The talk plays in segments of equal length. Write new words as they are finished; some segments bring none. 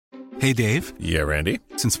Hey, Dave. Yeah, Randy.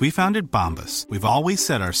 Since we founded Bombas, we've always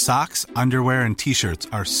said our socks, underwear, and T-shirts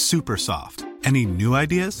are super soft. Any new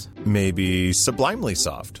ideas? Maybe sublimely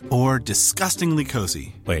soft. Or disgustingly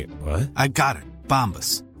cozy. Wait, what? I got it.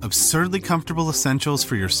 Bombas. Absurdly comfortable essentials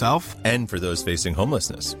for yourself and for those facing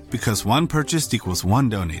homelessness. Because one purchased equals one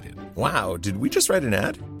donated. Wow, did we just write an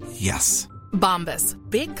ad? Yes. Bombas.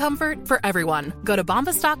 Big comfort for everyone. Go to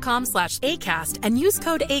bombas.com/ACAST and use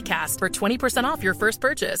code ACAST for 20% off your first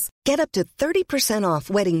purchase. Get up to 30% off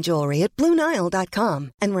wedding jewelry at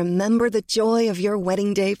BlueNile.com and remember the joy of your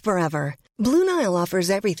wedding day forever. Blue Nile offers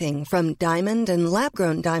everything from diamond and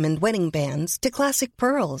lab-grown diamond wedding bands to classic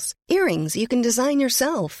pearls, earrings you can design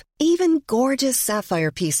yourself, even gorgeous sapphire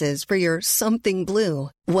pieces for your something blue.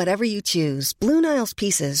 Whatever you choose, Blue Nile's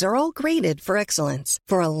pieces are all graded for excellence,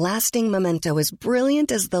 for a lasting memento as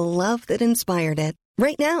brilliant as the love that inspired it.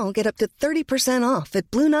 Right now, get up to 30% off at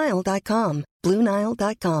BlueNile.com.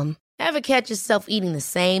 BlueNile.com. Ever catch yourself eating the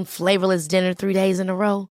same flavorless dinner 3 days in a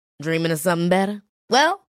row? Dreaming of something better?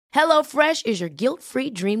 Well, HelloFresh is your guilt-free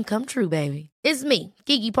dream come true, baby. It's me,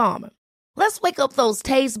 Keke Palmer. Let's wake up those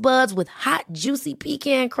taste buds with hot, juicy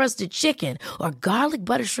pecan-crusted chicken or garlic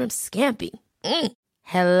butter shrimp scampi.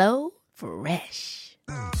 Hello Fresh.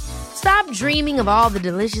 Stop dreaming of all the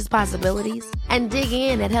delicious possibilities and dig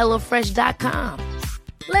in at HelloFresh.com.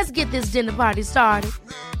 Let's get this dinner party started.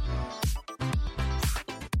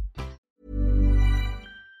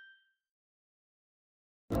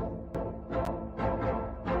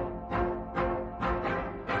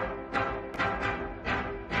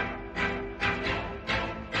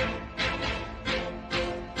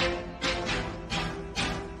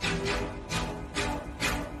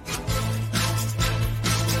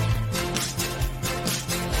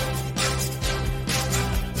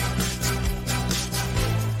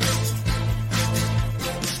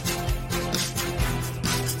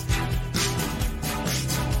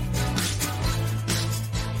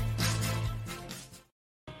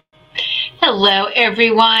 Hello,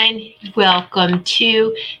 everyone. Welcome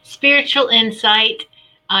to Spiritual Insight.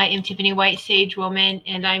 I am Tiffany White, Sage Woman,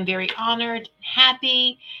 and I'm very honored and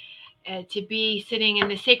happy to be sitting in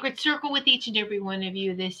the sacred circle with each and every one of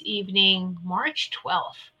you this evening, March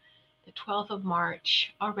 12th, the 12th of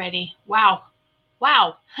March already. Wow.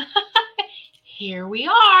 Here we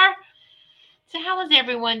are. So how is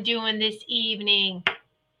everyone doing this evening?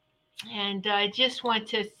 And I just want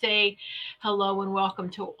to say hello and welcome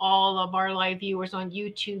to all of our live viewers on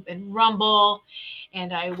YouTube and Rumble.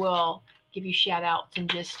 And I will give you shout outs in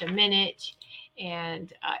just a minute.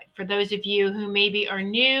 And for those of you who maybe are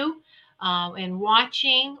new and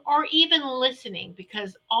watching or even listening,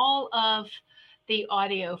 because all of the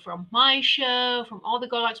audio from my show, from all the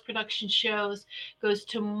Goldilocks production shows, goes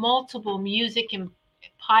to multiple music and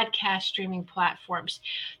podcast streaming platforms.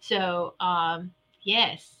 So,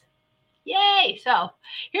 yes. Yay! So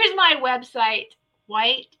here's my website,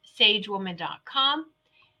 whitesagewoman.com,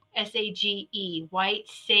 S-A-G-E, White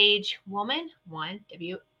Sage Woman,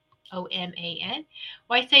 W-O-M-A-N,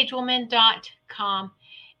 whitesagewoman.com.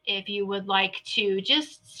 If you would like to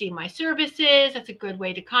just see my services, that's a good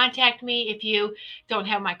way to contact me if you don't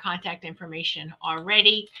have my contact information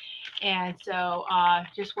already. And so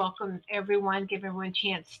just welcome everyone, give everyone a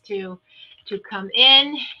chance to come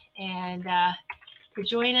in and to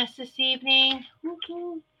join us this evening.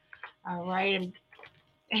 Woo-hoo. All right. And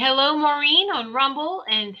hello, Maureen on Rumble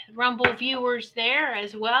and Rumble viewers there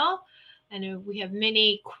as well. I know we have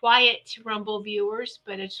many quiet Rumble viewers,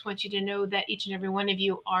 but I just want you to know that each and every one of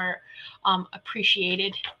you are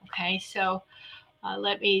appreciated. Okay, so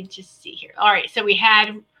let me just see here. All right, so we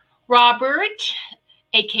had Robert,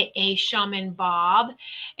 aka Shaman Bob,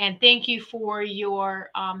 and thank you for your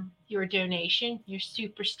donation, your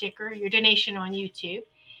super sticker, your donation on YouTube.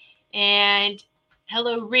 And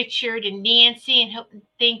hello, Richard and Nancy, and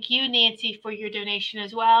thank you, Nancy, for your donation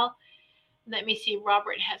as well. Let me see.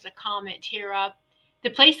 Robert has a comment here. The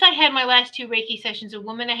place I had my last 2 Reiki sessions, a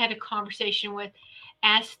woman I had a conversation with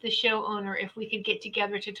asked the show owner if we could get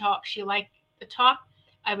together to talk. She liked the talk.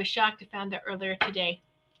 I was shocked to find that earlier today.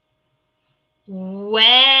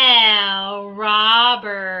 Well,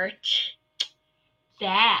 Robert,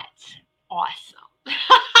 that's awesome.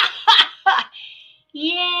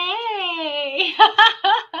 Yay!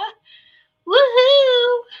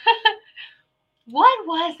 Woohoo! What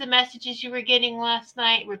was the messages you were getting last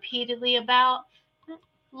night repeatedly about?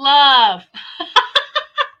 Love.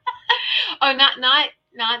 Oh,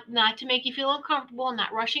 not to make you feel uncomfortable,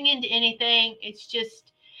 not rushing into anything. It's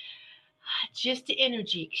just the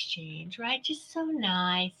energy exchange, right? Just so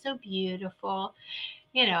nice, so beautiful.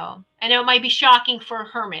 You know, I know it might be shocking for a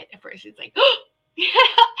hermit at first. It's like, oh,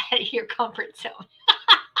 your comfort zone.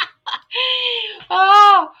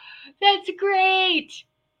 Oh, that's great.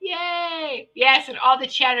 Yay. Yes, and all the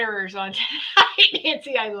chatterers on tonight.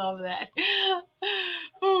 Nancy, I love that.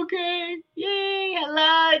 Okay. Yay.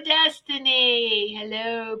 Hello, Destiny.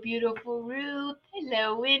 Hello, beautiful Ruth.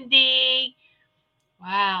 Hello, Wendy.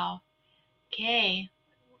 Wow. Okay.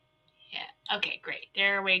 Yeah. Okay, great.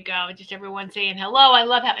 There we go. Just everyone saying hello. I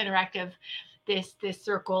love how interactive this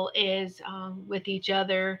circle is with each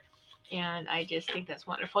other. And I just think that's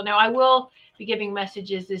wonderful. Now, I will be giving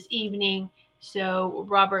messages this evening. So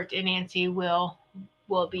Robert and Nancy will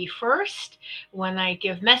be first when I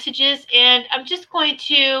give messages. And I'm just going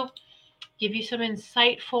to give you some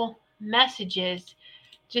insightful messages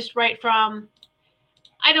just right from,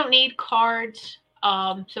 I don't need cards.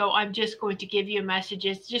 So I'm just going to give you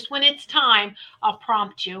messages. Just when it's time, I'll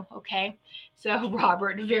prompt you. Okay. So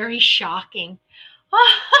Robert, very shocking.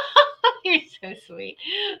 You're so sweet.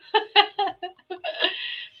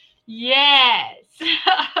 Yes.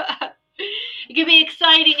 It can be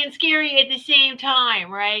exciting and scary at the same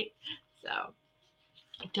time, right? So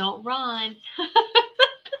don't run.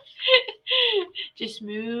 Just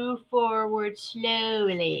move forward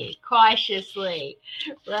slowly, cautiously,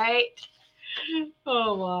 right?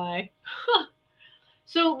 Oh my.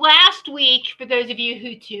 So last week, for those of you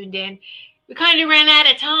who tuned in, we kind of ran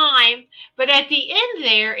out of time, but at the end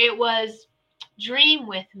there, it was dream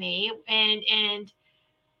with me and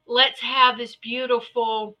let's have this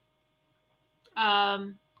beautiful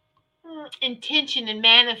intention and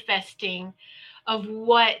manifesting of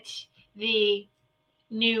what the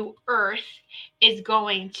new earth is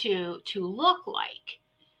going to look like.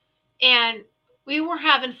 And we were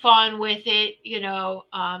having fun with it,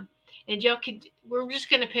 and Joe we're just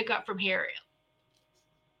going to pick up from here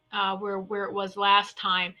where it was last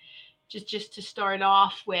time, just to start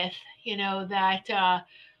off with, that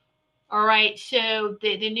all right, so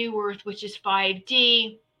the new earth, which is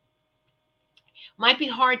 5D, might be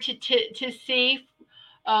hard to see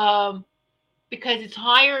because it's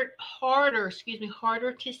harder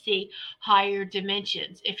to see higher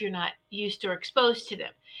dimensions if you're not used or exposed to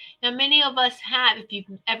them. Now, many of us have. If you've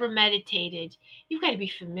ever meditated, you've got to be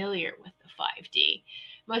familiar with the 5D.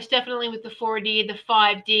 Most definitely with the 4D, the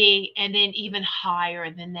 5D, and then even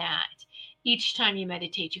higher than that. Each time you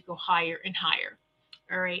meditate, you go higher and higher.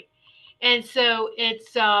 All right. And so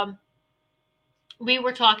it's, we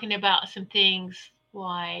were talking about some things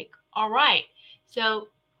like, all right, so,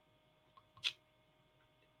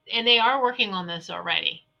 and they are working on this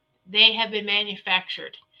already. They have been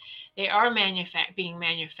manufactured. They are being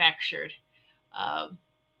manufactured.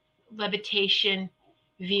 Levitation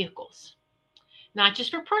vehicles. Not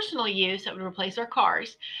just for personal use that would replace our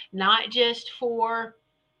cars, not just for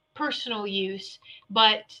personal use,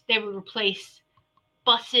 but they would replace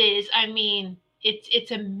buses. I mean,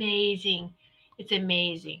 it's amazing. It's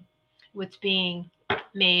amazing what's being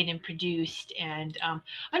made and produced. And I'm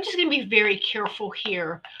just going to be very careful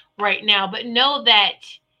here right now, but know that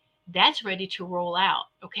that's ready to roll out.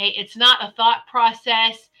 Okay. It's not a thought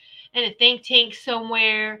process and a think tank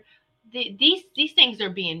somewhere. These things are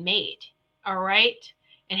being made. All right.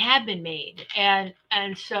 And have been made. And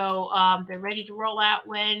so they're ready to roll out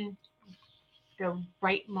when the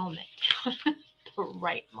right moment, the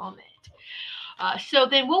right moment. So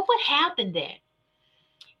then what would happen then,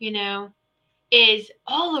 is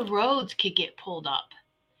all the roads could get pulled up,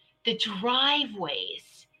 the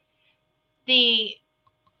driveways, do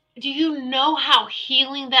you know how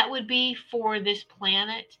healing that would be for this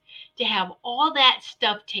planet to have all that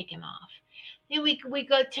stuff taken off? Then we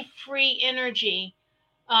go to free energy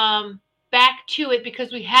back to it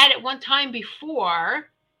because we had it one time before,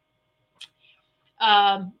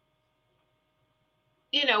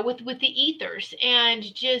 with the ethers and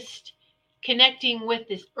just connecting with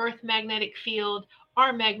this earth magnetic field,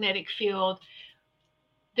 our magnetic field.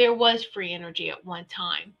 There was free energy at one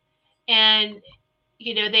time. And,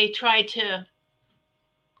 they tried to,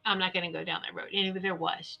 I'm not going to go down that road. Anyway, there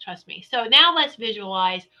was, trust me. So now let's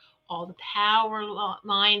visualize all the power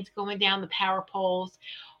lines going down, the power poles,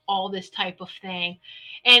 all this type of thing.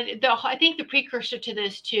 And I think the precursor to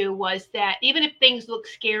this too was that even if things look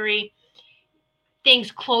scary,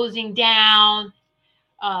 things closing down,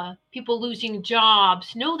 people losing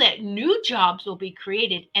jobs, know that new jobs will be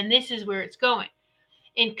created. And this is where it's going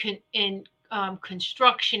in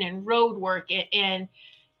construction and road work and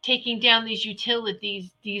taking down these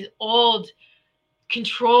utilities, these old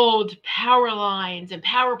controlled power lines and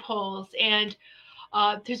power poles. And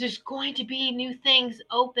there's just going to be new things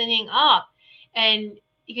opening up. And,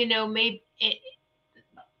 maybe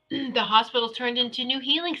the hospitals turned into new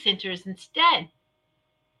healing centers instead.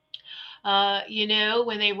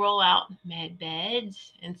 when they roll out med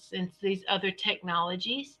beds and these other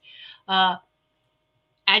technologies.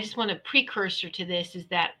 I just want a precursor to this is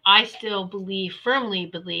that I still firmly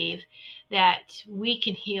believe that we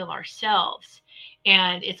can heal ourselves,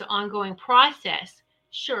 and it's an ongoing process.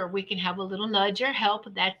 Sure, we can have a little nudge or help.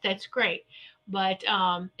 That's great. But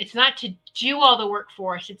it's not to do all the work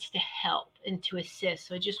for us. It's to help and to assist.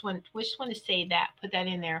 So I just want to say that, put that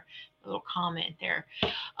in there, a little comment there.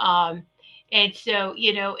 And so,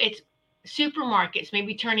 it's supermarkets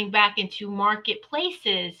maybe turning back into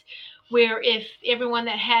marketplaces where if everyone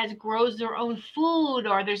that grows their own food,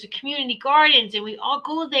 or there's a community gardens and we all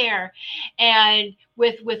go there, and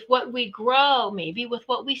with what we grow, maybe with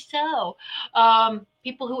what we sow,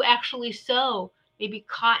 people who actually sow, maybe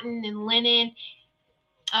cotton and linen,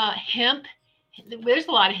 hemp. There's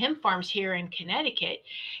a lot of hemp farms here in Connecticut.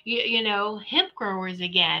 Hemp growers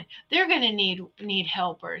again. They're going to need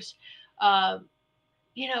helpers. So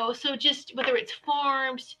just whether it's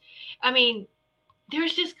farms, I mean,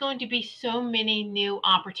 there's just going to be so many new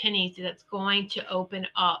opportunities that's going to open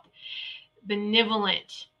up.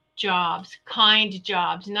 Benevolent jobs, kind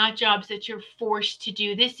jobs, not jobs that you're forced to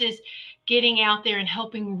do. This is getting out there and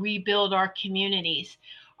helping rebuild our communities.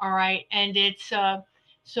 All right. And it's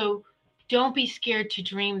so don't be scared to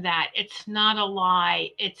dream that. It's not a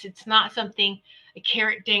lie. It's not something, a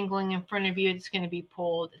carrot dangling in front of you that's going to be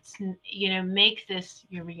pulled. It's, make this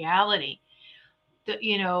your reality.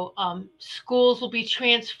 Schools will be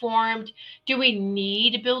transformed. Do we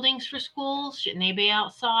need buildings for schools? Shouldn't they be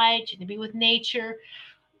outside? Shouldn't they be with nature?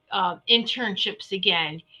 Internships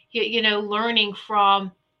again, learning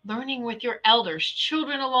with your elders,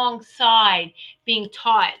 children alongside, being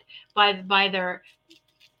taught by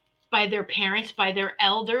their parents, by their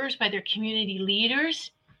elders, by their community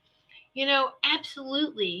leaders.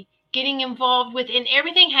 Absolutely. Getting involved with, and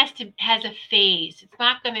everything has a phase. It's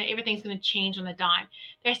not everything's going to change on a dime.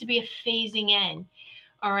 There has to be a phasing in.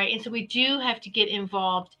 All right. And so we do have to get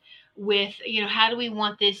involved with, how do we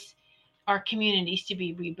want our communities to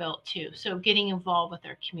be rebuilt too? So getting involved with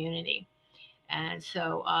our community. And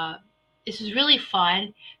so this is really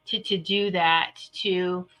fun to do that,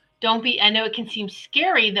 I know it can seem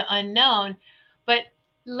scary, the unknown, but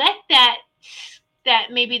let that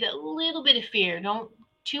maybe the little bit of fear, don't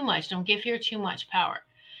give fear too much power,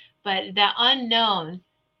 but that unknown,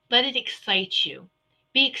 let it excite you.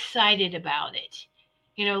 Be excited about it.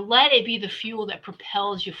 Let it be the fuel that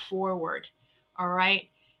propels you forward. All right.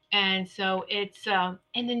 And so it's, and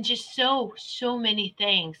then just so many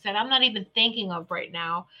things that I'm not even thinking of right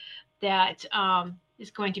now that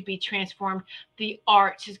is going to be transformed. The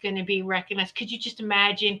arts is going to be recognized. Could you just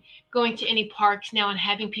imagine going to any parks now and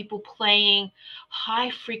having people playing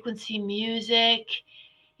high frequency music,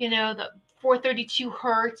 the 432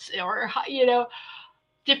 hertz, or,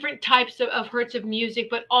 different types of hertz of music,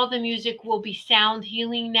 but all the music will be sound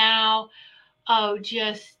healing now. Oh,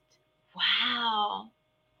 just wow.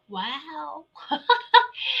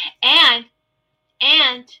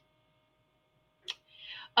 and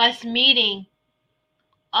us meeting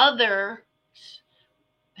others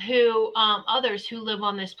who live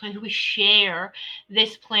on this planet, who we share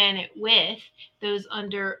this planet with, those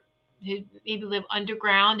who maybe live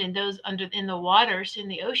underground and those in the waters, in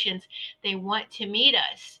the oceans. They want to meet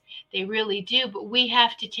us. They really do. But we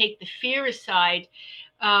have to take the fear aside.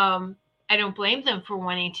 I don't blame them for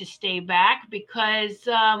wanting to stay back, because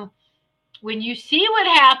when you see what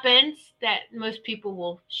happens, that most people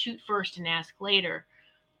will shoot first and ask later,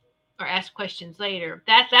 or ask questions later.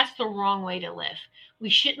 That's the wrong way to live. We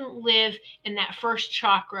shouldn't live in that first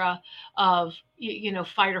chakra of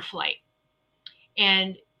fight or flight.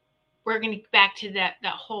 And we're going to get back to that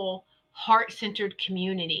whole heart-centered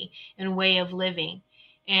community and way of living.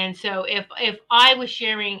 And so if I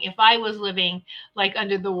was living like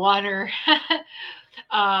under the water,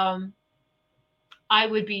 I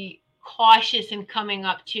would be cautious in coming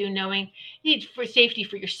up to knowing need for safety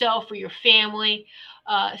for yourself, for your family.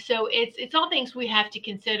 So it's all things we have to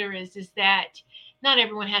consider is that not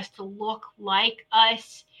everyone has to look like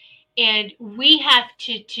us. And we have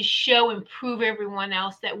to show and prove everyone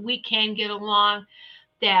else that we can get along,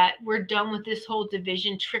 that we're done with this whole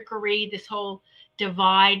division, trickery, this whole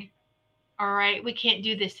divide. All right, we can't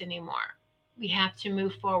do this anymore. We have to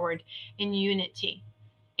move forward in unity.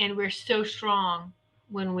 And we're so strong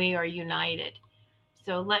when we are united.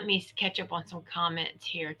 So let me catch up on some comments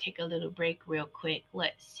here. Take a little break real quick.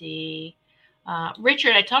 Let's see.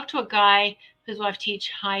 Richard, I talked to a guy whose wife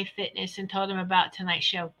teach high fitness and told him about tonight's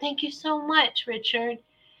show. Thank you so much, Richard.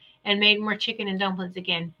 And made more chicken and dumplings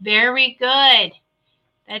again. Very good.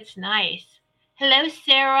 That's nice. Hello,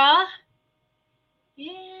 Sarah.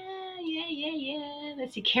 Yeah.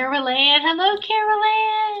 Let's see, Carol Ann. Hello, Carol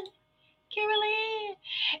Ann. Carol Ann.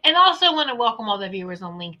 And also I want to welcome all the viewers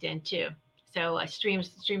on LinkedIn too. So streams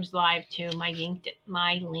live to my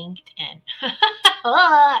LinkedIn.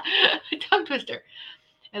 Tongue twister.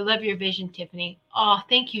 I love your vision, Tiffany. Oh,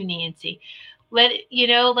 thank you, Nancy. Let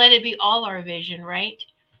it be all our vision, right?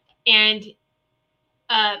 And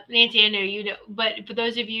Nancy, I know you know, but for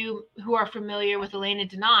those of you who are familiar with Elena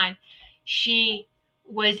Danaan, she's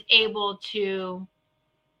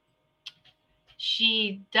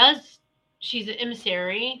an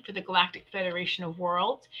emissary for the Galactic Federation of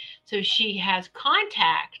Worlds. So she has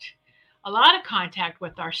a lot of contact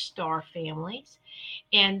with our star families.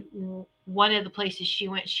 And one of the places she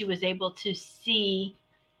went, she was able to see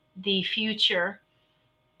the future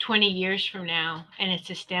 20 years from now. And it's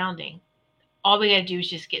astounding. All we got to do is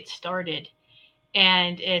just get started.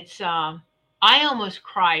 And it's, I almost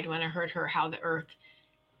cried when I heard how the earth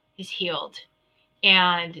is healed.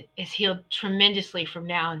 And it's healed tremendously from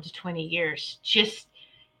now into 20 years.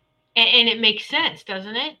 And it makes sense,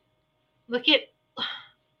 doesn't it?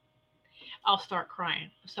 I'll start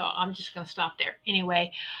crying. So I'm just going to stop there.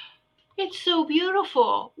 Anyway, it's so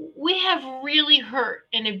beautiful. We have really hurt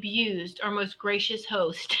and abused our most gracious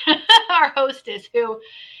host, our hostess, who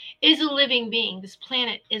is a living being. This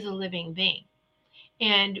planet is a living being.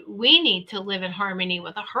 And we need to live in harmony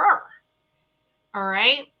with her. All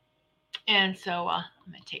right? And so I'm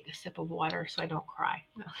going to take a sip of water so I don't cry.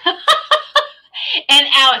 And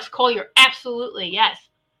Alex Collier, absolutely, yes.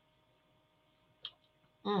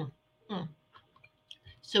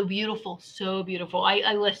 So beautiful, so beautiful.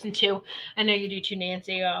 I listen to, I know you do too,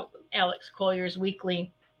 Nancy, Alex Collier's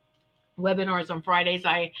weekly webinars on Fridays.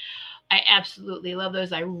 I absolutely love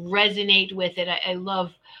those. I resonate with it. I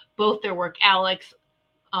love both their work. Alex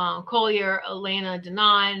Collier, Elena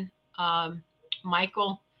Danaan,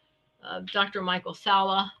 Michael. Dr. Michael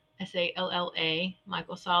Salla, Salla,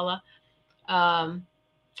 Michael Salla. A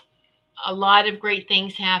lot of great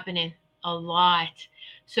things happening, a lot.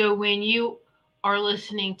 So when you are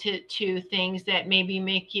listening to things that maybe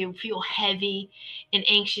make you feel heavy and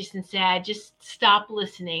anxious and sad, just stop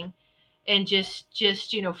listening and just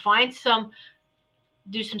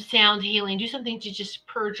do some sound healing, do something to just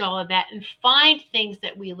purge all of that and find things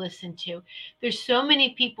that we listen to. There's so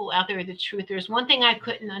many people out there. The truth, there's one thing I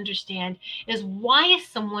couldn't understand is, why is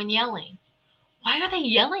someone yelling? Why are they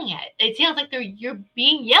yelling at? It sounds like you're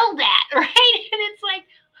being yelled at, right? And it's like,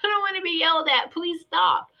 I don't want to be yelled at. Please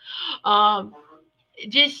stop. And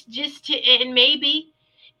maybe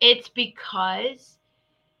it's because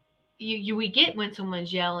we get when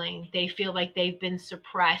someone's yelling, they feel like they've been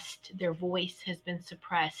suppressed. Their voice has been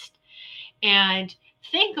suppressed. And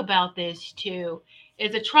think about this too, is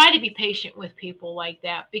to try to be patient with people like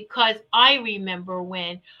that, because I remember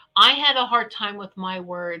when I had a hard time with my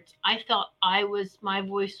words, I felt I was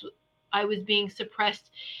being suppressed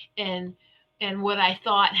and what I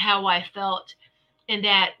thought, how I felt. And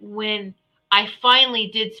that when I finally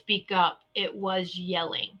did speak up, it was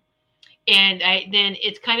yelling. And then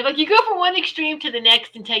it's kind of like you go from one extreme to the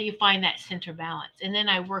next until you find that center balance. And then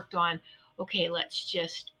I worked on, okay, let's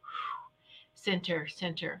just center.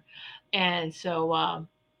 And so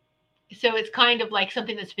it's kind of like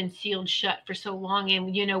something that's been sealed shut for so long. And,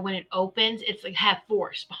 when it opens, it's like have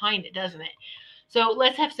force behind it, doesn't it? So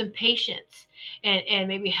let's have some patience and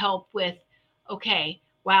maybe help with, okay,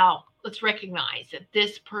 wow, let's recognize that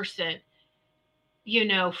this person,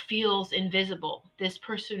 feels invisible. This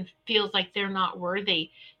person feels like they're not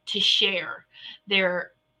worthy to share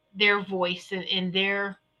their voice and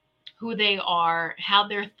their who they are, how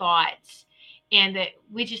their thoughts, and that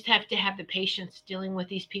we just have to have the patience dealing with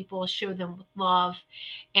these people, show them love,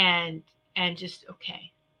 and just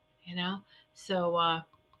okay, So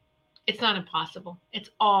it's not impossible.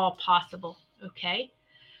 It's all possible. Okay.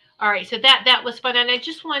 All right. So that was fun, and I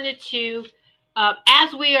just wanted to.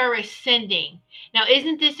 As we are ascending. Now,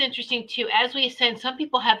 isn't this interesting too? As we ascend, some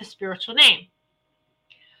people have a spiritual name.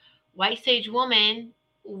 White Sage Woman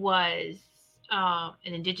was an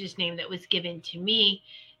indigenous name that was given to me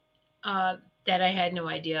that I had no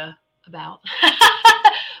idea about.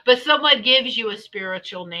 But someone gives you a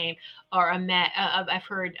spiritual name, or I've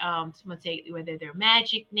heard someone say whether their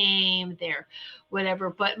magic name, their whatever.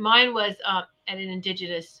 But mine was at an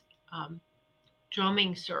indigenous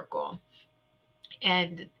drumming circle.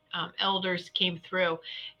 And elders came through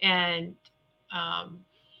and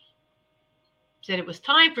said it was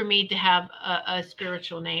time for me to have a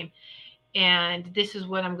spiritual name, and this is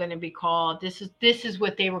what I'm going to be called. This is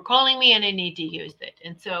what they were calling me, and I need to use it.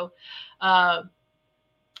 And so,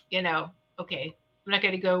 okay, I'm not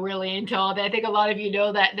going to go really into all that. I think a lot of you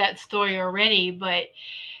know that story already, but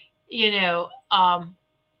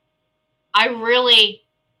I really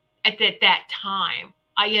at that time,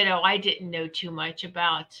 I didn't know too much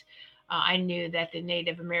about. I knew that the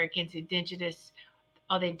Native Americans,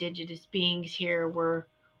 all the indigenous beings here were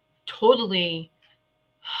totally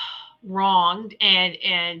wronged, and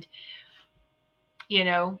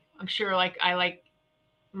I'm sure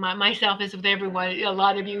myself as with everyone, a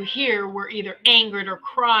lot of you here were either angered or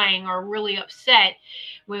crying or really upset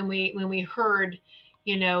when we heard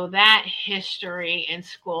that history in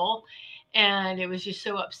school. And it was just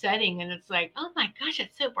so upsetting. And it's like, oh my gosh,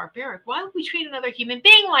 that's so barbaric. Why would we treat another human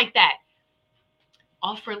being like that?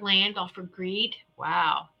 All for land, all for greed.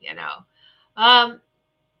 Wow.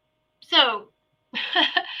 So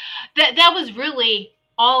that was really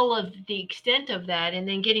all of the extent of that. And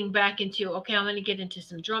then getting back into, okay, I'm going to get into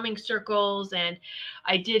some drumming circles. And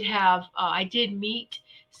I did meet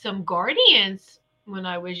some guardians when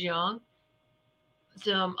I was young,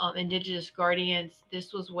 some indigenous guardians.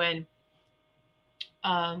 This was when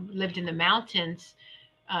lived in the mountains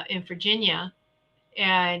in Virginia.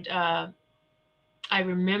 And I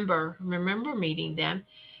remember meeting them,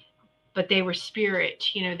 but they were spirit,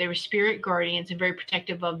 they were spirit guardians and very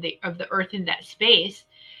protective of the earth in that space.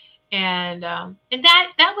 And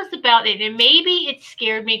that was about it. And maybe it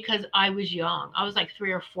scared me because I was young. I was like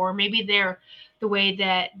 3 or 4. Maybe the way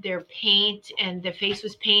that their paint and the face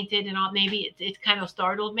was painted and all, maybe it kind of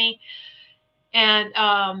startled me. And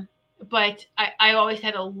but I always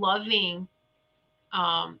had a loving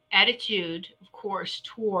attitude, of course,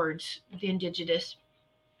 towards the indigenous.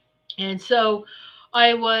 And so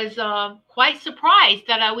I was quite surprised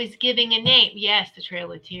that I was giving a name. Yes, the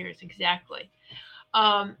Trail of Tears, exactly.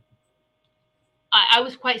 I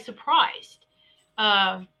was quite surprised.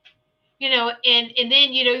 And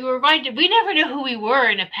then, you were reminded, we never know who we were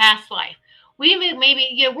in a past life. We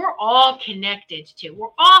maybe, we're all connected too. We're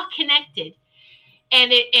all connected.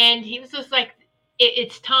 And he was just like,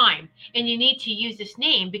 it's time. And you need to use this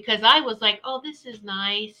name, because I was like, oh, this is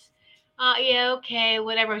nice. Yeah, okay,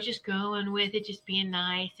 whatever. I was just going with it, just being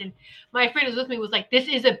nice. And my friend who was with me was like, this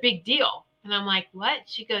is a big deal. And I'm like, what?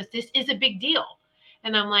 She goes, this is a big deal.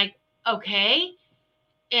 And I'm like, okay.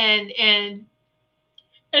 And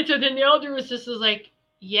so then the elder was just like,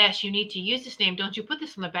 yes, you need to use this name. Don't you put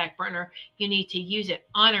this on the back burner. You need to use it,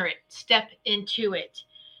 honor it, step into it.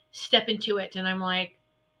 And I'm like,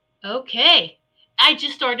 okay. I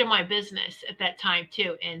just started my business at that time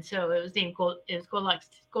too. And so it was named Goldilocks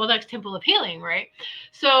Temple of Healing, right?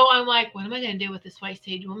 So I'm like, what am I going to do with this White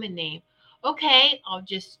Sage Woman name? Okay, I'll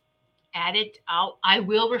just add it out. I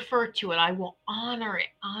will refer to it. I will honor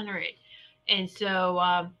it. And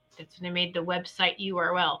so that's when I made the website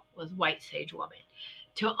URL, was White Sage Woman.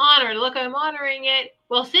 To honor, look, I'm honoring it.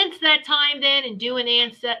 Well, since that time then, and doing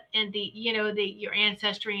your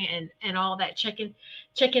ancestry and all that, checking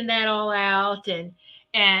that all out, and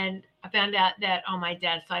I found out that on my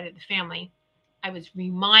dad's side of the family, I was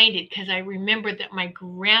reminded, because I remembered that my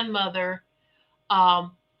grandmother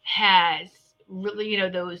has really,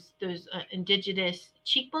 those indigenous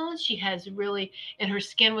cheekbones. She has really, and her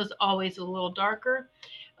skin was always a little darker,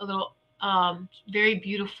 a little very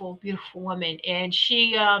beautiful woman. And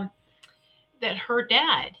she that her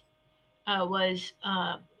dad was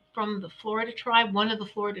from the Florida tribe, one of the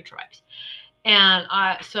Florida tribes. And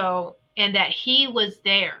and that he was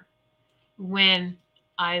there when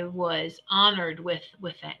I was honored with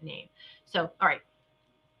that name. So, all right,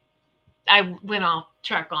 I went off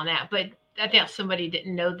track on that, but I think somebody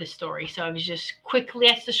didn't know the story, so I was just quickly,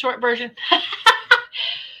 that's the short version.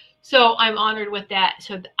 So I'm honored with that.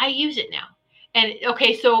 So I use it now. And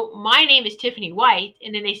okay, so my name is Tiffany White,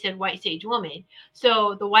 and then they said White Sage Woman.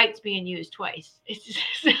 So the white's being used twice. It's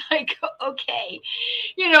just like, okay.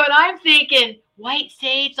 And I'm thinking white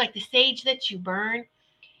sage, like the sage that you burn,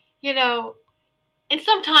 and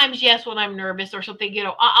sometimes, yes, when I'm nervous or something,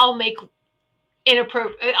 I'll make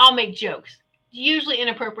jokes, usually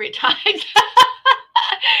inappropriate times.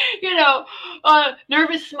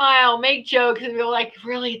 Nervous smile, make jokes, and be like,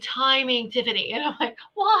 really timing, Tiffany. And I'm like,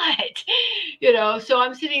 what? So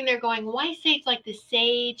I'm sitting there going, why sage, like the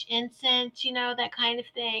sage incense, that kind of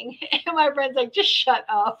thing. And my friend's like, just shut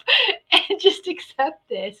up and just accept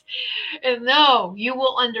this. And no, you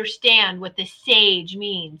will understand what the sage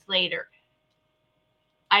means later.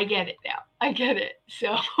 I get it now. I get it.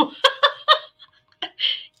 So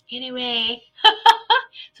anyway,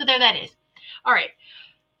 so there that is. All right.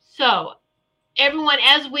 So everyone,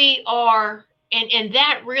 as we are, and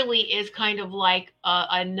that really is kind of like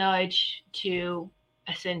a nudge to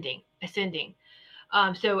ascending.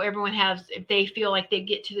 So everyone has, if they feel like they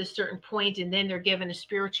get to this certain point and then they're given a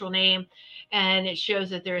spiritual name and it shows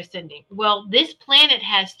that they're ascending. Well, this planet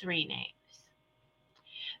has 3 names.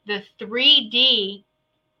 The 3D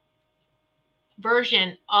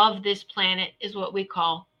version of this planet is what we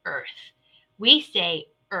call Earth. We say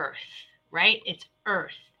Earth, right? It's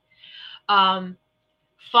Earth.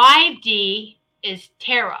 5D is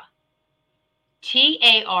Terra,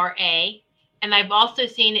 T-A-R-A, and I've also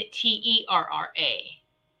seen it T-E-R-R-A.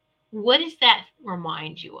 What does that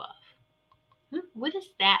remind you of? What does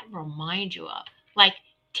that remind you of? Like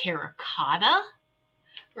terracotta,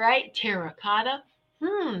 right? Terracotta.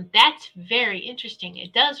 That's very interesting.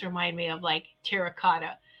 It does remind me of like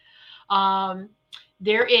terracotta.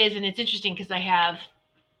 There is, and it's interesting because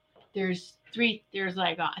there's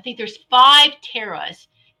I think there's 5 Terras,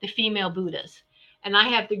 the female Buddhas. And I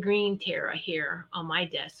have the green Terra here on my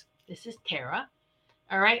desk. This is Terra.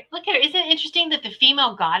 All right. Look at her. Isn't it interesting that the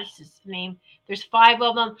female goddess's name, there's 5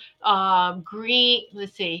 of them. Green,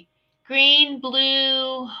 let's see. Green,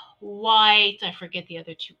 blue, white. I forget the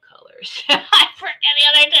other 2 colors. I forget the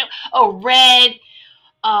other 2. Oh, red.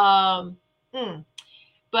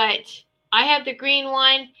 But I have the green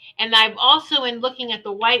one. And I've also, in looking at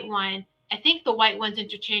the white one, I think the white one's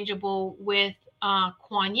interchangeable with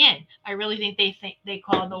Kuan Yin. I really think they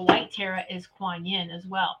call the white Terra is Kuan Yin as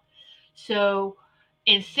well. So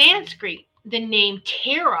in Sanskrit, the name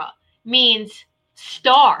Terra means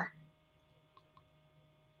star,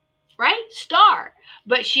 right? Star.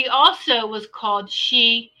 But she also was called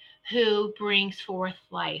she who brings forth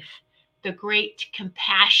life, the great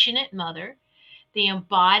compassionate mother, the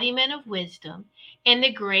embodiment of wisdom, and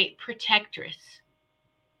the great protectress.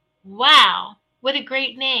 Wow, what a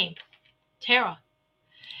great name, Terra.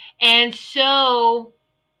 And so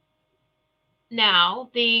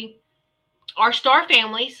now our star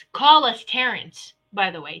families call us Terrans,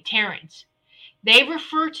 by the way, Terrans. They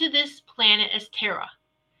refer to this planet as Terra.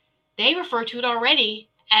 They refer to it already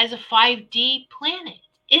as a 5D planet.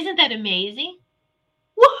 Isn't that amazing?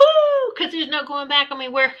 Woohoo! Because there's no going back. I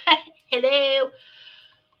mean, hello.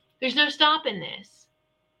 There's no stopping this.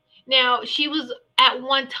 Now, she was at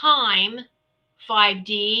one time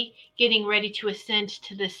 5D, getting ready to ascend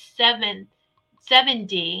to the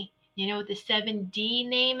 7D. You know what the 7D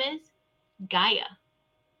name is? Gaia.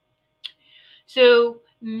 So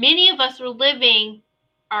many of us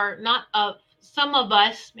some of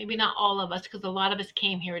us, maybe not all of us, because a lot of us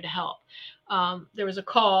came here to help. There was a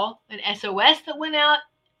call, an SOS that went out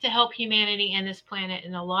to help humanity and this planet,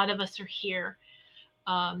 and a lot of us are here.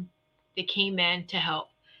 They came in to help.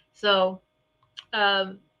 So,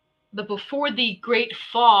 but before the great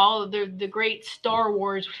fall, the great Star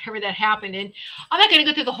Wars, whatever that happened, and I'm not going to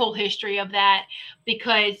go through the whole history of that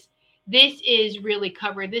because this is really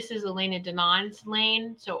covered. This is Elena Danon's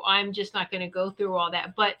lane, so I'm just not going to go through all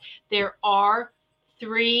that. But there are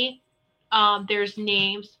 3, there's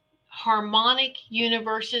names. Harmonic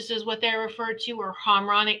universes is what they're referred to, or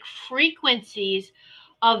harmonic frequencies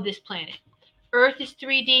of this planet. Earth is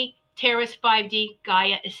 3D, Terra is 5D,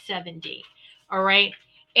 Gaia is 7D. All right.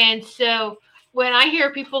 And so when I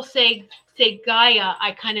hear people say Gaia,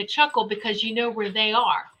 I kind of chuckle because you know where they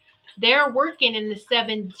are. They're working in the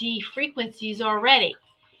 7D frequencies already.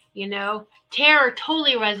 You know, Terra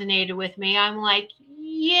totally resonated with me. I'm like,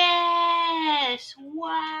 yes,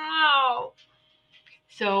 wow.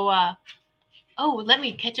 So, let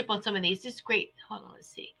me catch up on some of these. This is great. Hold on, let's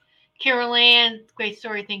see. Carol Ann, great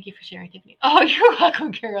story. Thank you for sharing, Tiffany. Oh, you're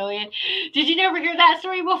welcome, Carol Ann. Did you never hear that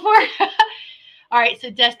story before? All right, so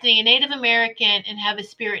Destiny, a Native American and have a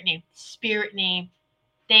spirit name. Spirit name.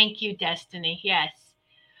 Thank you, Destiny. Yes.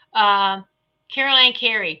 Carol Ann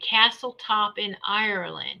Carey, Castle Top in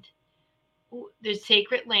Ireland. The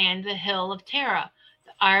sacred land, the Hill of Terra.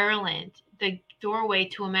 Ireland, the doorway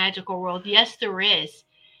to a magical world. Yes, there is.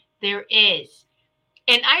 There is.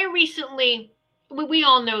 And I recently, we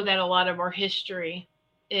all know that a lot of our history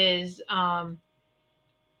is, not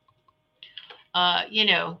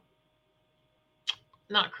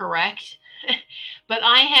correct. But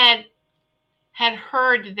I had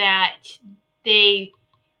heard that they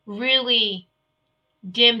really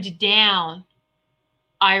dimmed down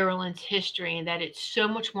Ireland's history and that it's so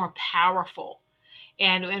much more powerful.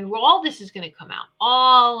 And all this is going to come out.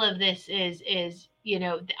 All of this is,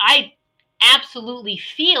 I absolutely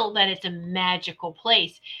feel that it's a magical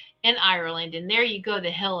place in Ireland. And there you go, the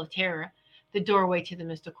Hill of Terra, the doorway to the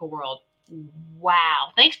mystical world.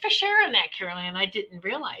 Wow. Thanks for sharing that, Caroline. I didn't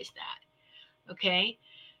realize that. Okay.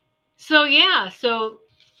 So, yeah. So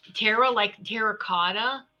Terra, like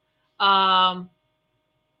terracotta,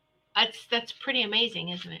 that's pretty amazing,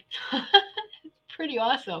 isn't it? Pretty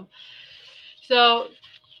awesome. So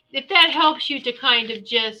if that helps you to kind of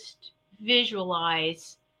just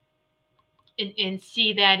visualize and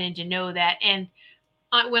see that and to know that. And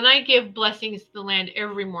when I give blessings to the land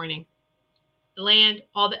every morning, the land,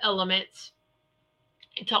 all the elements,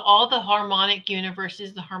 to all the harmonic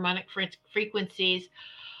universes, the harmonic frequencies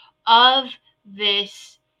of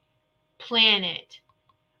this planet.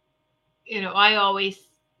 I always,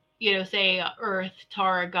 say Earth,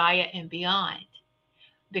 Tara, Gaia, and beyond,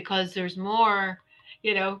 because there's more,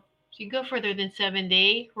 you go further than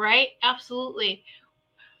 7D, right? Absolutely.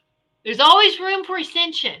 There's always room for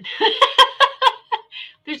ascension.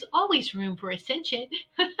 There's always room for ascension.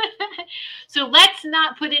 So let's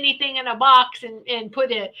not put anything in a box and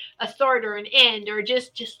put a start or an end, or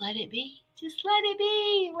just let it be. Just let it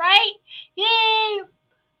be, right? Yay!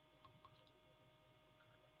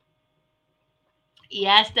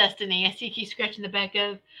 Yes, Destiny. I see you keep scratching the back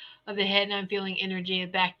of the head, and I'm feeling energy in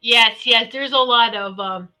the back. Yes. There's a lot of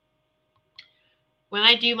when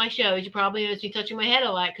I do my shows, you probably notice me touching my head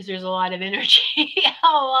a lot because there's a lot of energy. A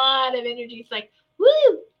lot of energy. It's like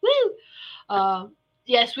woo, woo.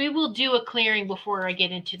 Yes, we will do a clearing before I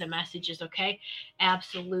get into the messages. Okay,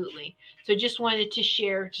 absolutely. So just wanted to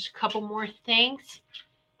share just a couple more things.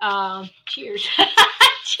 Cheers.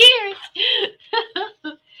 Cheers.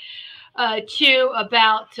 To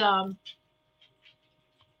about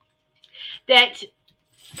that,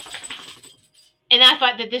 and I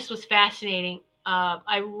thought that this was fascinating.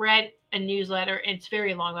 I read a newsletter, and it's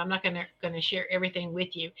very long. I'm not going to share everything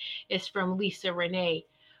with you. It's from Lisa Renee.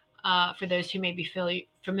 For those who may be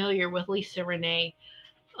familiar with Lisa Renee's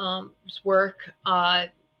work,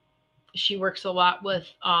 she works a lot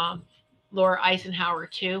with Laura Eisenhower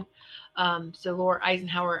too. So Laura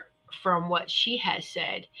Eisenhower, from what she has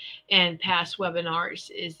said in past webinars,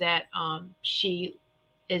 is that she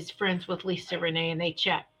is friends with Lisa Renee, and they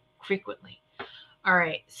chat frequently. All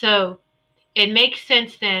right, so it makes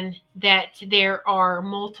sense then that there are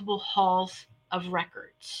multiple halls of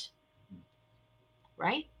records,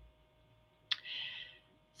 right?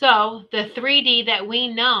 So the 3D that we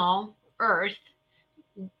know, Earth,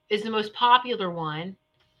 is the most popular one,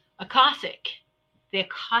 Akashic, the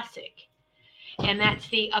Akashic. And that's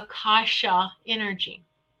the Akasha energy.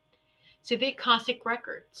 So the Akashic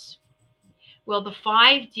records. Well, the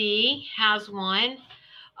 5D has one,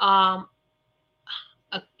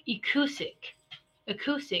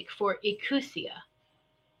 acoustic for Ikusia.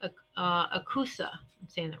 Akusa, I'm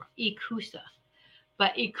saying that wrong, Ikusa.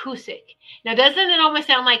 But acoustic. Now, doesn't it almost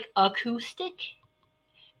sound like acoustic?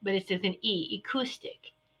 But it's with an E,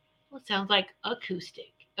 acoustic. Well, it sounds like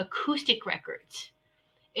acoustic. Acoustic records.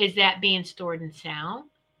 Is that being stored in sound?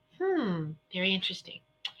 Very interesting.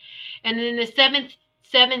 And then the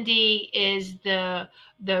 7D is the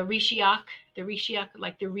Rishiak,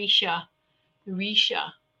 like the Risha.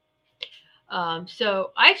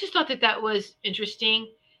 So I just thought that was interesting,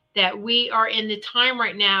 that we are in the time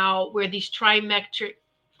right now where these trimetrics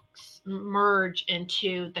merge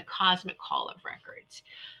into the cosmic hall of records.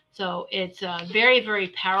 So it's very, very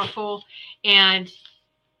powerful. And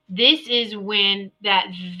this is when that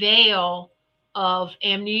veil of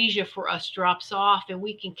amnesia for us drops off, and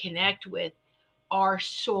we can connect with our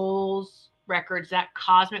soul's records. That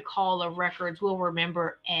cosmic hall of records will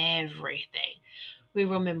remember everything. We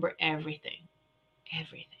remember everything.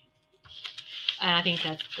 And I think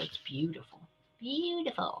that's beautiful.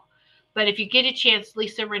 Beautiful. But if you get a chance,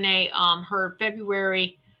 Lisa Renee, her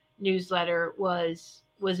February newsletter was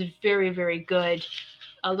very, very good.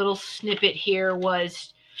 A little snippet here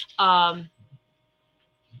was,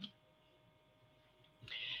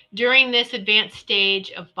 during this advanced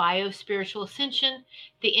stage of bio-spiritual ascension,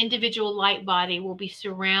 the individual light body will be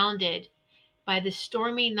surrounded by the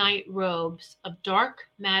stormy night robes of dark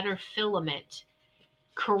matter filament,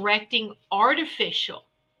 correcting artificial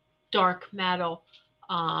dark matter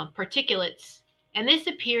particulates. And this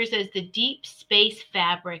appears as the deep space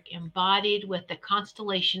fabric embodied with the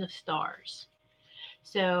constellation of stars.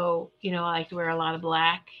 So, I like to wear a lot of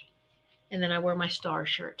black, and then I wear my star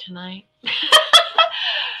shirt tonight.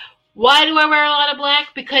 Why do I wear a lot of black?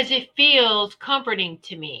 Because it feels comforting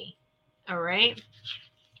to me. All right?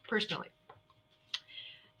 Personally.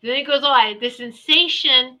 Then it goes on. The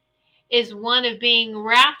sensation is one of being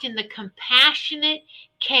wrapped in the compassionate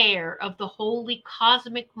care of the holy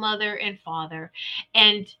cosmic mother and father,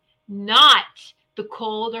 and not the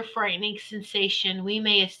cold or frightening sensation we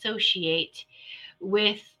may associate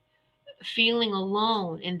with feeling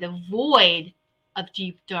alone in the void of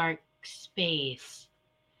deep, dark space.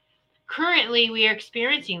 Currently, we are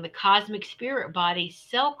experiencing the cosmic spirit body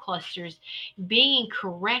cell clusters being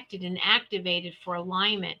corrected and activated for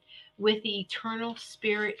alignment with the eternal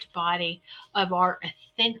spirit body of our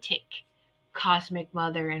authentic cosmic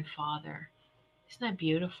mother and father. Isn't that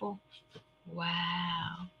beautiful?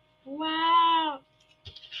 Wow. Wow.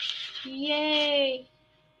 Yay.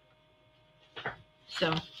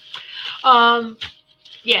 So,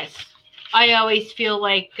 yes, I always feel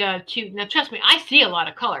like, now trust me, I see a lot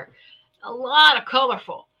of color, a lot of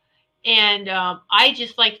colorful. And I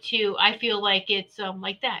just like to, I feel like it's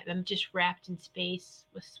like that. I'm just wrapped in space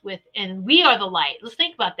and we are the light. Let's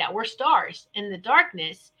think about that. We're stars. In the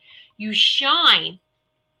darkness, you shine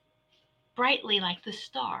brightly like the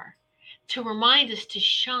star to remind us to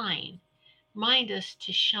shine. Remind us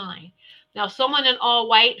to shine. Now, someone in all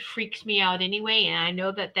white freaks me out anyway. And I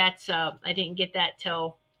know that that's, I didn't get that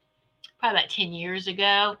till probably about 10 years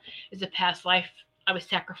ago. As a past life, I was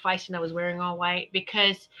sacrificed and I was wearing all white,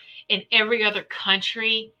 because in every other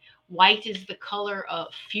country, white is the color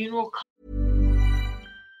of funeral.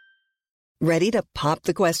 Ready to pop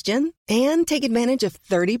the question and take advantage of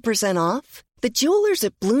 30% off? The jewelers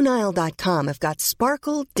at BlueNile.com have got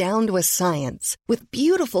sparkle down to a science with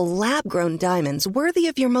beautiful lab-grown diamonds worthy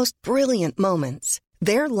of your most brilliant moments.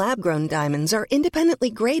 Their lab-grown diamonds are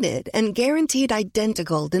independently graded and guaranteed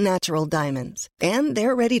identical to natural diamonds. And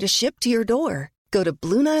they're ready to ship to your door. Go to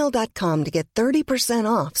BlueNile.com to get 30%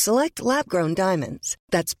 off select lab-grown diamonds.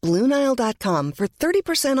 That's BlueNile.com for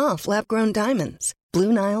 30% off lab-grown diamonds.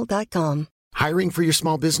 BlueNile.com. Hiring for your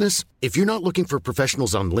small business? If you're not looking for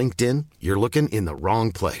professionals on LinkedIn, you're looking in the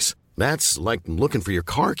wrong place. That's like looking for your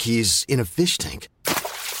car keys in a fish tank.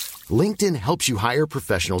 LinkedIn helps you hire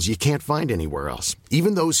professionals you can't find anywhere else,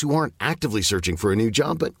 even those who aren't actively searching for a new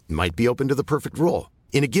job but might be open to the perfect role.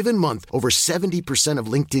 In a given month, over 70% of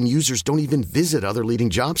LinkedIn users don't even visit other leading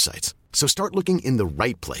job sites. So start looking in the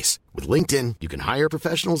right place. With LinkedIn, you can hire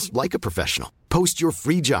professionals like a professional. Post your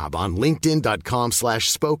free job on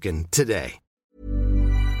linkedin.com/spoken today.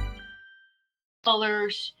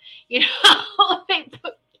 Colors, they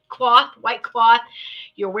put cloth, white cloth.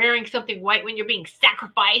 You're wearing something white when you're being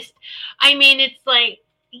sacrificed. I mean, it's like,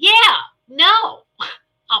 yeah, no.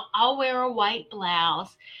 I'll wear a white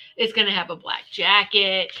blouse. It's going to have a black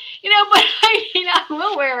jacket, but I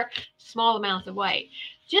will wear small amounts of white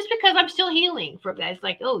just because I'm still healing from that. It's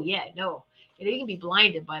like, oh yeah, no, you can be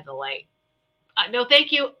blinded by the light. No,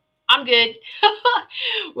 thank you. I'm good.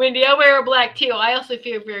 Wendy, I wear a black too. I also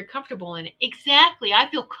feel very comfortable in it. Exactly. I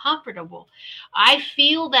feel comfortable. I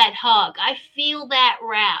feel that hug. I feel that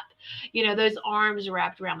wrap. Those arms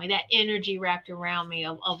wrapped around me, that energy wrapped around me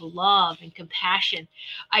of love and compassion.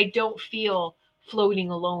 I don't feel floating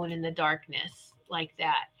alone in the darkness like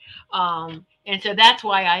that. And so that's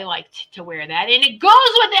why I like to wear that. And it goes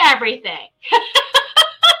with everything.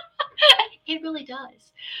 It really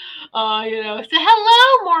does. So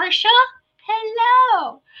hello, Marcia.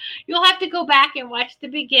 Hello. You'll have to go back and watch the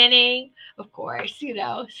beginning, of course,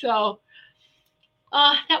 So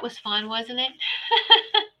that was fun, wasn't it?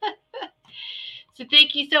 So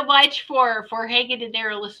thank you so much for hanging in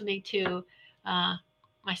there listening to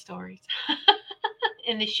my stories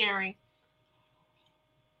and the sharing.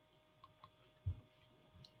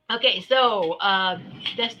 Okay, so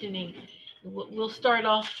Destiny, we'll start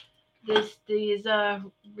off this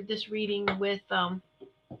reading with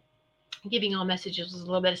giving all messages with a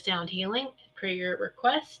little bit of sound healing per your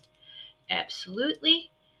request. Absolutely.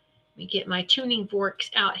 Let me get my tuning forks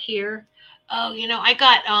out here. Oh, I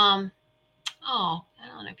got I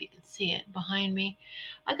don't know if you can see it behind me.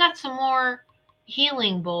 I got some more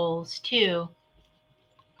healing bowls too.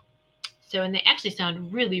 So, and they actually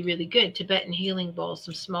sound really, really good. Tibetan healing bowls,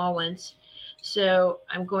 some small ones. So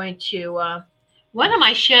I'm going to, one of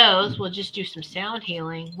my shows will just do some sound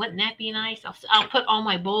healing. Wouldn't that be nice? I'll put all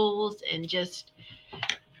my bowls and just,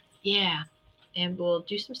 and we'll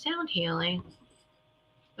do some sound healing.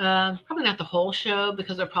 Probably not the whole show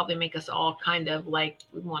because it'll probably make us all kind of like,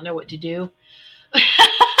 we won't know what to do.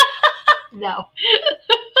 No.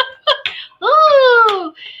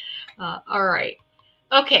 Ooh. All right.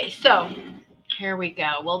 Okay, so here we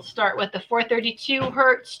go. We'll start with the 432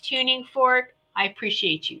 hertz tuning fork. I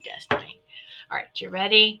appreciate you, Destiny. All right, you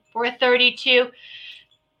ready? 432.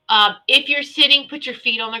 If you're sitting, put your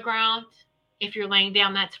feet on the ground. If you're laying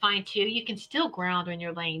down, that's fine too. You can still ground when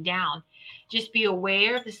you're laying down. Just be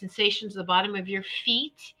aware of the sensations at the bottom of your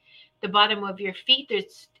feet. The bottom of your feet,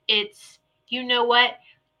 it's you know what?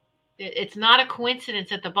 It's not a coincidence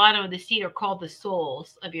that the bottom of the seat are called the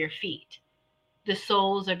soles of your feet. The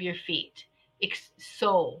soles of your feet.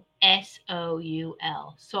 Sole,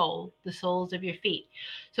 S-O-U-L, sole, the soles of your feet.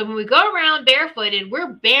 So when we go around barefooted,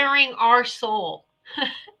 we're bearing our soul.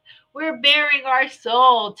 We're bearing our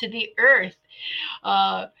soul to the earth.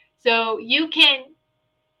 So you can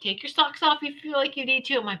take your socks off if you feel like you need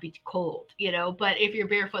to. It might be cold, but if you're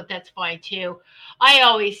barefoot, that's fine too. I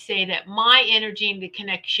always say that my energy and the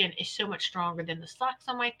connection is so much stronger than the socks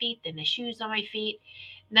on my feet, than the shoes on my feet.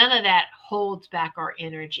 None of that holds back our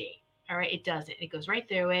energy. All right, it doesn't. It goes right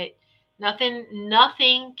through it.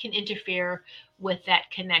 Nothing can interfere with that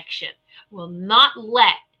connection. Will not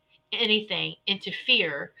let anything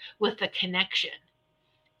interfere with the connection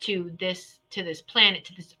to this planet,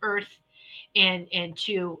 to this earth, and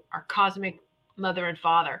to our cosmic mother and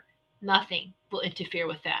father. Nothing will interfere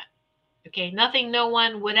with that. Okay, nothing, no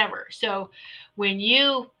one, whatever. So when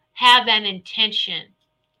you have that intention,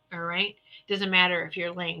 all right, doesn't matter if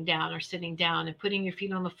you're laying down or sitting down, and putting your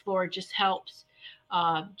feet on the floor just helps.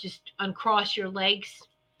 Just uncross your legs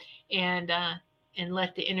and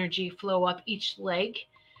let the energy flow up each leg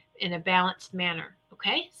in a balanced manner.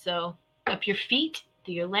 Okay, so up your feet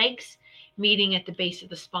to your legs, meeting at the base of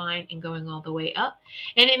the spine and going all the way up.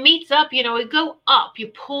 And it meets up, it go up. You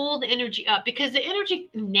pull the energy up because the energy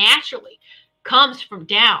naturally comes from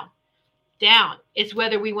down. It's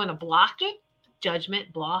whether we want to block it,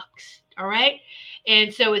 judgment blocks, all right?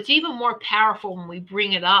 And so it's even more powerful when we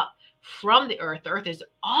bring it up from the earth. The earth is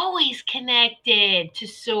always connected to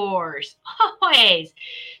source, always.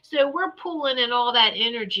 So we're pulling in all that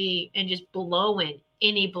energy and just blowing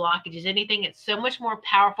any blockages, anything. It's so much more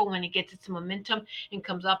powerful when it gets its momentum and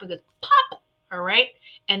comes up and goes pop, all right?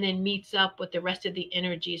 And then meets up with the rest of the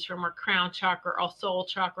energies from our crown chakra, our soul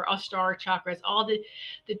chakra, our star chakras, all the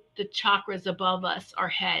chakras above us, our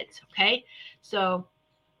heads, okay? So,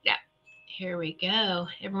 yeah, here we go.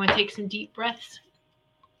 Everyone take some deep breaths.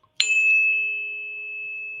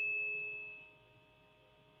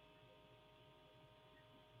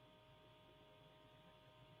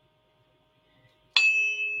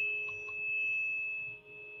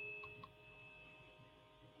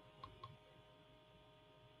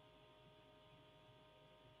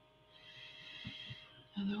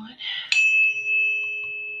 Another one.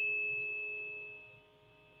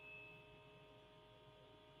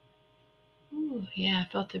 Ooh, yeah, I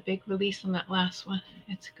felt a big release on that last one.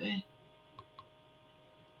 It's good.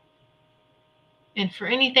 And for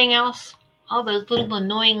anything else, all those little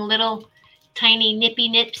annoying little tiny nippy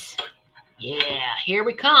nips, yeah, here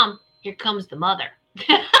we come. Here comes the mother.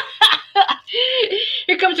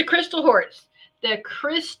 Here comes the crystal quartz. The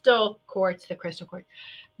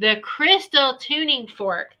crystal tuning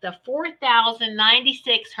fork, the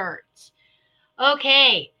 4096 hertz.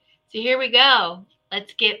 Okay, so here we go.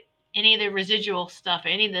 Let's get any of the residual stuff,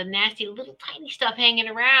 any of the nasty little tiny stuff hanging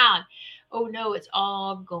around. Oh no, it's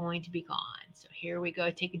all going to be gone. So here we go.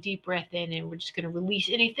 Take a deep breath in, and we're just going to release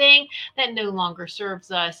anything that no longer serves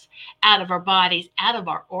us out of our bodies, out of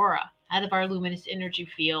our aura, out of our luminous energy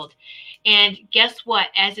field. And guess what?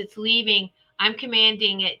 As it's leaving, I'm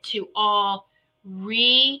commanding it to all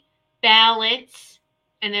rebalance,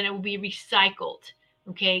 and then it will be recycled.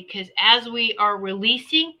 Okay, because as we are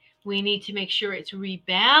releasing, we need to make sure it's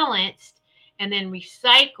rebalanced and then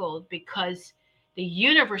recycled, because the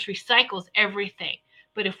universe recycles everything.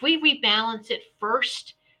 But if we rebalance it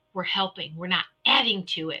first, we're helping. We're not adding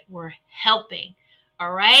to it. We're helping.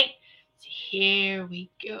 All right? So here we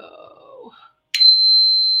go.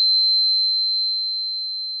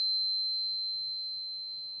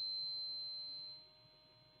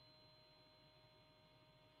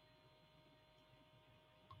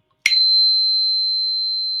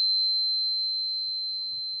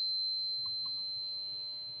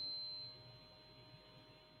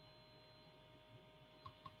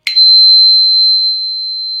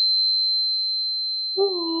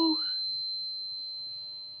 Ooh.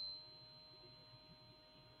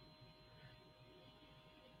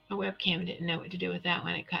 My webcam didn't know what to do with that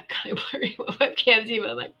one. It got kind of blurry. My webcam's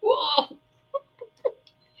even like, whoa.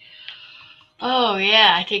 Oh,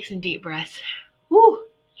 yeah. I take some deep breaths. Woo.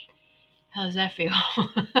 How does that feel?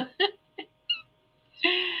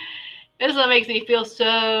 This one makes me feel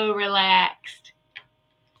so relaxed.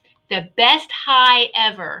 The best high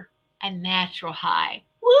ever, a natural high.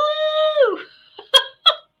 Woo!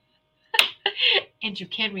 And you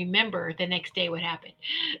can remember the next day what happened.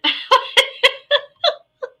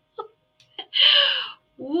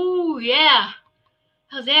 Ooh, yeah.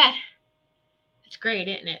 How's that? It's great,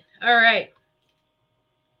 isn't it? All right.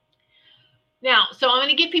 Now, so I'm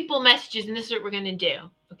going to give people messages, and this is what we're going to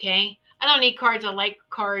do, okay? I don't need cards. I like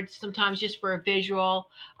cards sometimes just for a visual,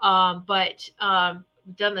 but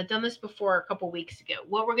I've done this before a couple weeks ago.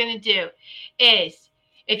 What we're going to do is,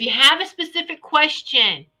 if you have a specific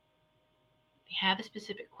question,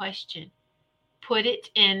 put it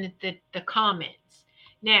in the comments.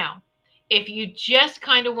 Now, if you just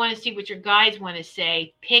kind of want to see what your guides want to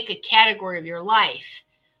say, pick a category of your life.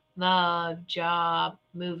 Love, job,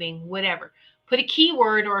 moving, whatever. Put a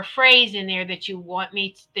keyword or a phrase in there that you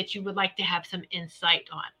would like to have some insight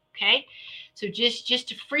on. Okay. So just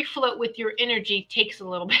to free float with your energy takes a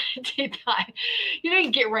little bit of time. You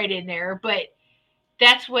can get right in there, but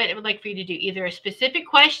that's what I would like for you to do. Either a specific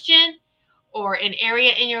question or an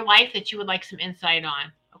area in your life that you would like some insight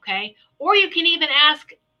on. Okay. Or you can even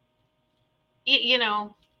ask, a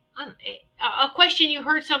question you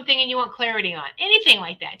heard something and you want clarity on. Anything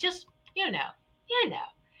like that. Just,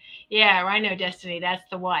 Yeah, I know, Destiny. That's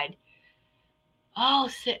the one. Oh,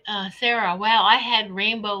 Sarah, wow, I had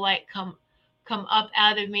rainbow light come up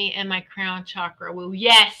out of me in my crown chakra. Well,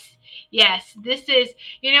 yes. This is,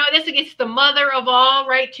 it's the mother of all,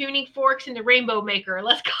 right? Tuning forks and the rainbow maker.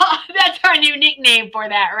 Let's call it, that's our new nickname for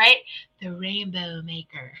that, right? The rainbow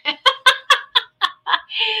maker.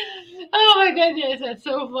 Oh my goodness, that's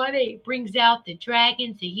so funny. Brings out the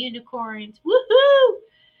dragons, the unicorns. Woohoo!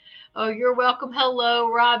 Oh, you're welcome.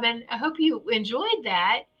 Hello, Robin. I hope you enjoyed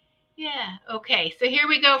that. Yeah. Okay. So here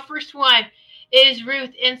we go. First one is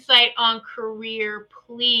Ruth, insight on career,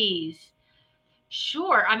 please.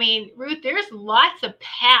 Sure. I mean, Ruth, there's lots of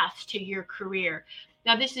paths to your career.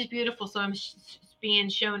 Now, this is beautiful. So I'm being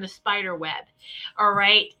shown a spider web. All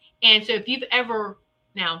right. And so if you've ever,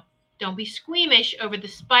 now, don't be squeamish over the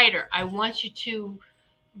spider. I want you to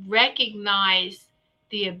recognize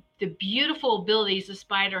the beautiful abilities the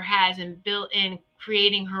spider has in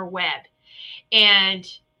creating her web.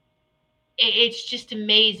 And it's just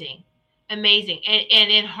amazing. And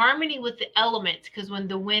in harmony with the elements, because when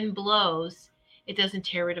the wind blows, it doesn't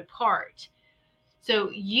tear it apart. So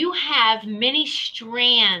you have many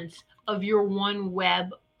strands of your one web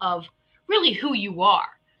of really who you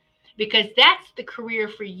are. Because that's the career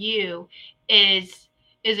for you, is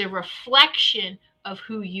a reflection of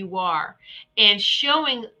who you are and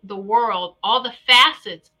showing the world all the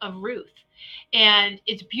facets of Ruth. And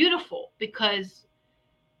it's beautiful because,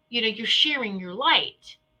 you're sharing your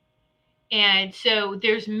light. And so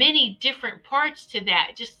there's many different parts to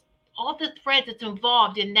that, just all the threads that's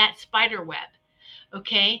involved in that spider web.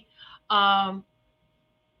 Okay. Yeah.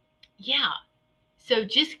 So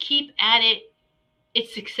just keep at it.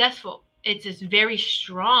 It's successful. It's this very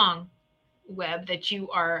strong web that you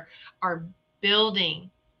are building,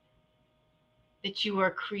 that you are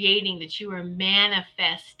creating, that you are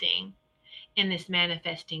manifesting in this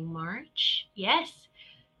manifesting March. Yes.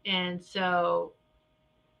 And so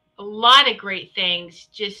a lot of great things.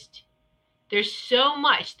 Just, there's so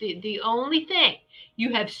much. The only thing,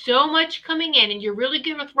 you have so much coming in and you're really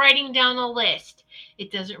good with writing down a list.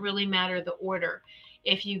 It doesn't really matter the order.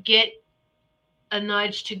 If you get a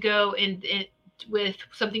nudge to go in with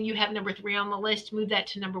something you have number 3 on the list, move that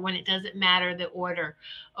to number 1. It doesn't matter the order.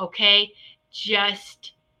 Okay.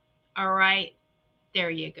 Just, all right. There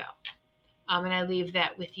you go. And I leave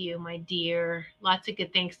that with you, my dear. Lots of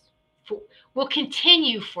good things will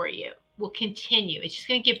continue for you. Will continue. It's just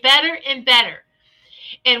going to get better and better.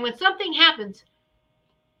 And when something happens,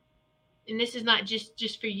 and this is not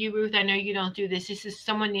just for you, Ruth, I know you don't do this. This is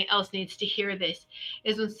someone else needs to hear this.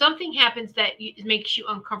 Is when something happens that makes you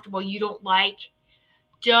uncomfortable, you don't like,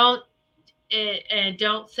 don't say,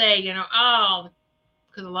 oh,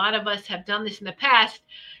 because a lot of us have done this in the past.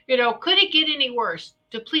 Could it get any worse?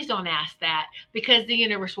 So please don't ask that, because the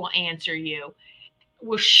universe will answer you,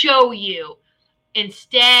 will show you.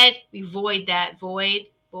 Instead, we void that. Void.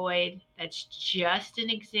 That's just an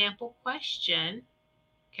example question.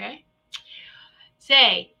 Okay.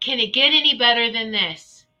 Say, can it get any better than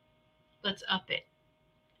this? Let's up it.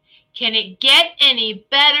 Can it get any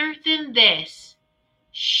better than this?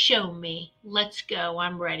 Show me. Let's go.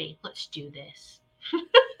 I'm ready. Let's do this.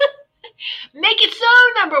 Make it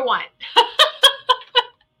so, number 1.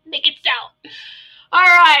 Make it so. All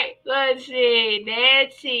right. Let's see.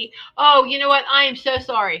 Nancy. Oh, you know what? I am so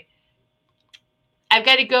sorry. I've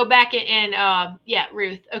got to go back and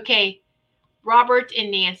Ruth. Okay. Robert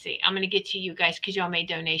and Nancy. I'm going to get to you guys because y'all made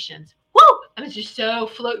donations. Woo! I'm just so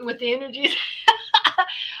floating with the energies.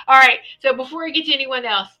 All right. So before I get to anyone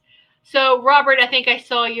else. So Robert, I think I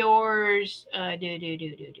saw yours.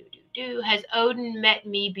 Has Odin met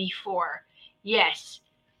me before? Yes,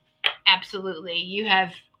 absolutely. You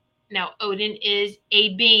have. Now, Odin is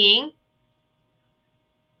a being.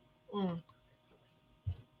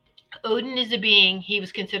 Odin is a being. He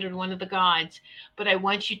was considered one of the gods. But I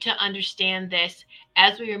want you to understand this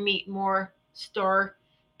as we meet more star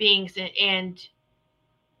beings and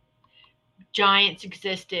giants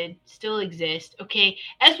still exist. Okay.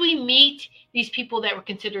 As we meet these people that were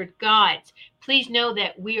considered gods, please know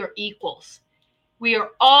that we are equals. We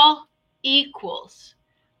are all equals.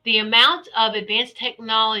 The amount of advanced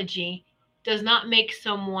technology does not make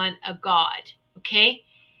someone a god. Okay.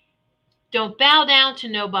 Don't bow down to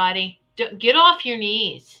nobody. Don't, get off your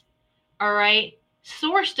knees. All right.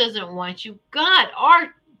 Source doesn't want you. God,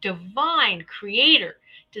 our divine creator,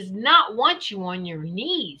 does not want you on your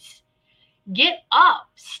knees. Get up.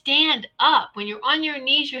 Stand up. When you're on your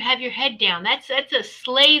knees, you have your head down. That's a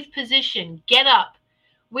slave position. Get up.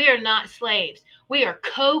 We are not slaves. We are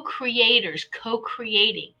co-creators,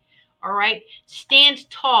 co-creating. All right. Stand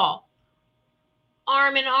tall,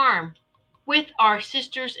 arm in arm with our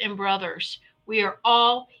sisters and brothers. We are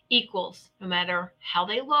all equals, no matter how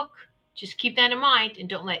they look. Just keep that in mind and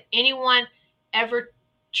don't let anyone ever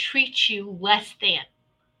treat you less than.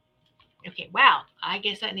 Okay, wow. I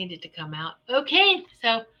guess that needed to come out. Okay,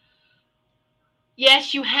 so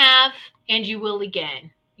yes, you have, and you will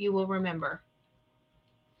again. You will remember.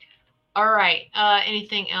 All right.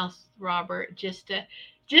 Anything else, Robert? Just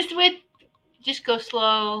go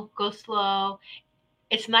slow. Go slow.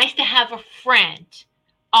 It's nice to have a friend.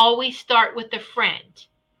 Always start with a friend.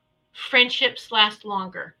 Friendships last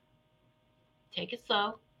longer. Take it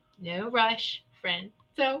slow. No rush, friend.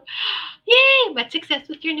 So, yay! Much success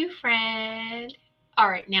with your new friend. All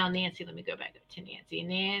right, now Nancy. Let me go back up to Nancy.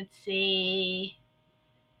 Nancy.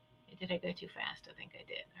 Did I go too fast? I think I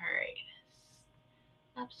did. All right.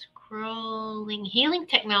 Stop scrolling. Healing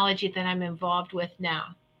technology that I'm involved with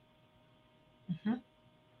now.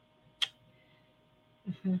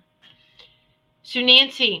 So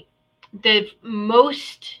Nancy, the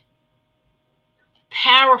most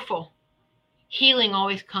powerful healing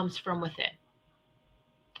always comes from within.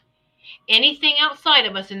 Anything outside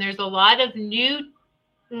of us, and there's a lot of new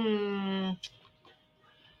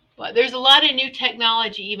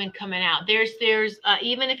technology even coming out. There's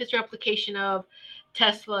even if it's replication of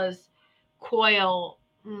Tesla's coil,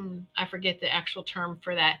 I forget the actual term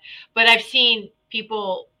for that, but I've seen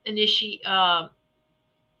people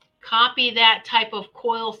copy that type of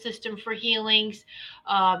coil system for healings.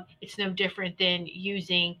 It's no different than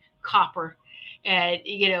using copper, and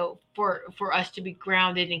for us to be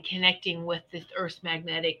grounded and connecting with this Earth's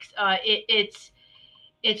magnetics.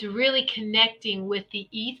 It's really connecting with the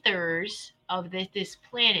ethers of this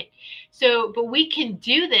planet. So, but we can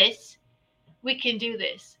do this. We can do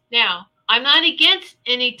this. Now, I'm not against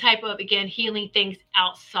any type of, again, healing things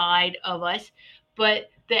outside of us,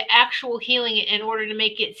 but the actual healing, in order to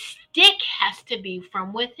make it stick, has to be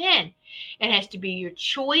from within. It has to be your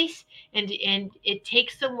choice, and it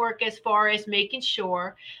takes some work as far as making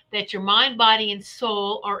sure that your mind, body, and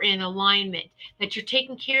soul are in alignment, that you're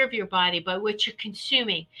taking care of your body by what you're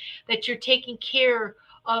consuming, that you're taking care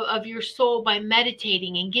of your soul by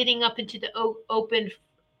meditating and getting up into the open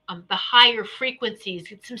the higher frequencies.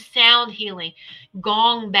 Get some sound healing,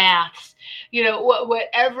 gong baths,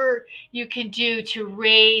 whatever you can do to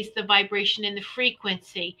raise the vibration and the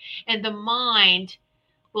frequency, and the mind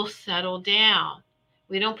will settle down.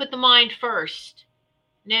 We don't put the mind first.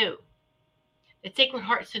 No. The Sacred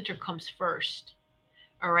Heart Center comes first.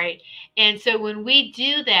 All right. And so when we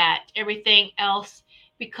do that, everything else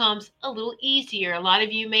becomes a little easier. A lot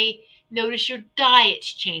of you may notice your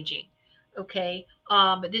diet's changing. Okay.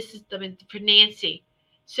 But this is for Nancy.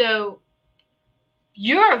 So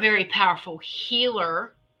you're a very powerful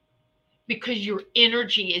healer because your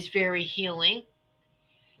energy is very healing.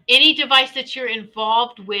 Any device that you're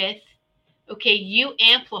involved with, okay, you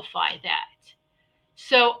amplify that.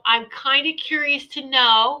 So I'm kind of curious to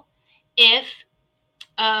know if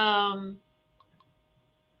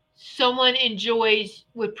someone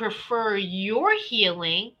would prefer your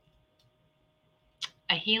healing,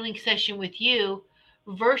 a healing session with you,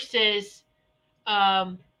 versus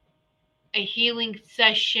a healing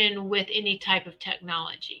session with any type of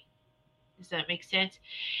technology. Does that make sense?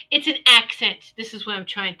 It's an accent. This is what I'm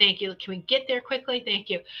trying. Thank you. Can we get there quickly? Thank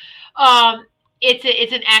you.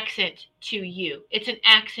 It's an accent to you. It's an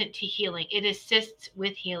accent to healing. It assists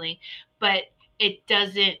with healing, but it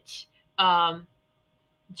doesn't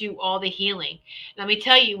do all the healing. Let me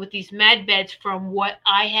tell you, with these med beds, from what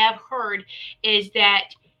I have heard, is that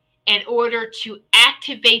in order to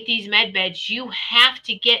activate these med beds, you have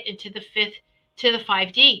to get into the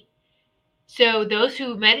 5D. So those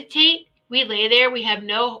who meditate, we lay there.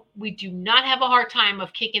 We do not have a hard time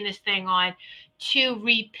of kicking this thing on to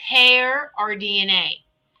repair our DNA.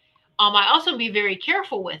 I also be very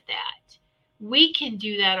careful with that. We can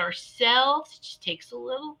do that ourselves. It just takes a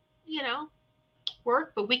little,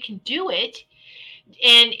 work, but we can do it.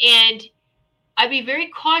 And I'd be very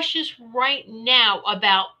cautious right now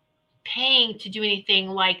about paying to do anything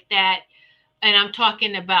like that. And I'm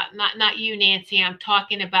talking about not you, Nancy. I'm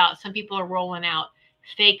talking about some people are rolling out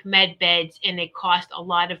fake med beds, and they cost a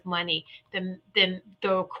lot of money. The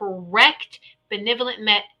correct benevolent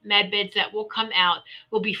med beds that will come out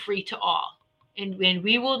will be free to all, and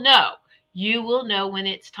we will know. You will know when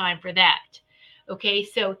it's time for that. Okay,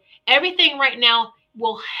 so everything right now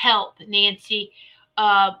will help, Nancy.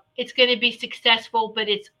 It's going to be successful, but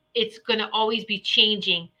it's going to always be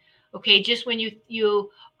changing. Okay, just when you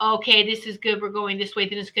okay, this is good, we're going this way,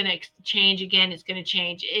 then it's going to change again. It's going to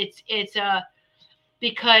change. It's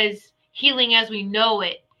because healing as we know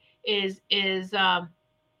it is it's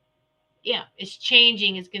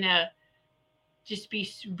changing. It's going to just be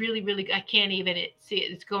really, really, I can't even see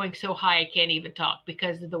it. It's going so high I can't even talk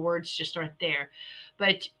because the words just aren't there.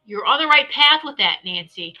 But you're on the right path with that,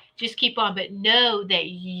 Nancy. Just keep on. But know that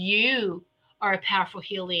you are a powerful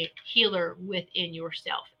healer within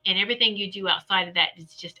yourself. And everything you do outside of that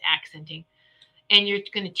is just accenting. And you're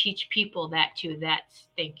going to teach people that too.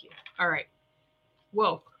 Thank you. All right.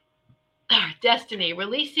 Whoa. Destiny.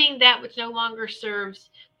 Releasing that which no longer serves.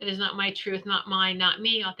 That is not my truth, not mine, not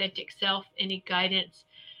me. Authentic self. Any guidance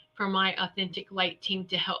from my authentic light team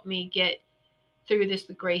to help me get through this,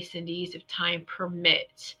 the grace and ease of time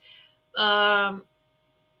permits.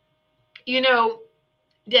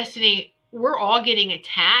 Destiny, we're all getting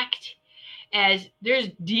attacked as there's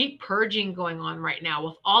deep purging going on right now,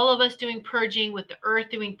 with all of us doing purging, with the earth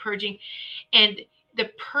doing purging, and the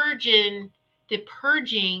purging,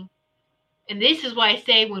 and this is why I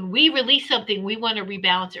say when we release something, we want to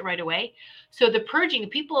rebalance it right away. So the purging,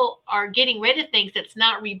 people are getting rid of things that's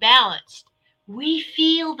not rebalanced. We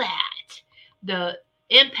feel that. The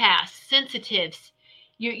empaths, sensitives,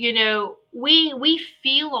 we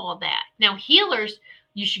feel all that. Now, healers,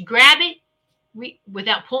 you should grab it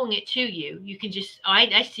without pulling it to you. You can just,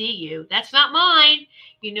 I see you. That's not mine.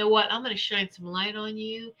 You know what? I'm going to shine some light on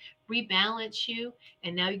you, rebalance you,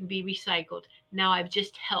 and now you can be recycled. Now I've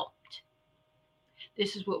just helped.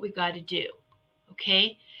 This is what we got to do.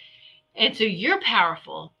 Okay? And so you're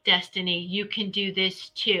powerful, Destiny. You can do this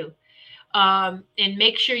too. And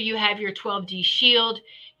make sure you have your 12D shield.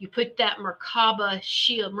 You put that Merkaba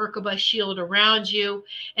shield around you.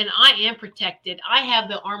 And I am protected. I have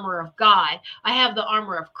the armor of God. I have the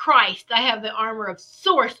armor of Christ. I have the armor of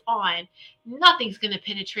Source on. Nothing's going to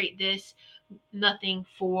penetrate this. Nothing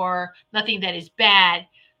that is bad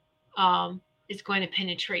is going to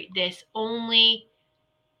penetrate this. Only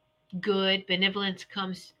good benevolence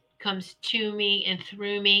comes to me and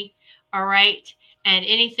through me. All right. And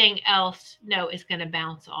anything else, is going to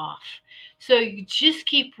bounce off. So you just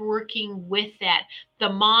keep working with that. The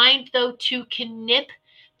mind, though, too, can nip.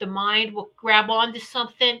 The mind will grab onto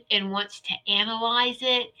something and wants to analyze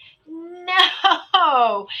it.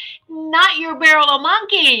 No, not your barrel of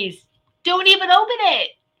monkeys. Don't even open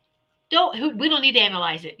it. We don't need to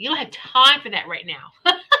analyze it. You don't have time for that right now.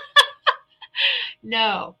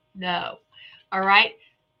 No. All right.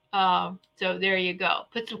 So there you go.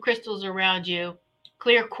 Put some crystals around you.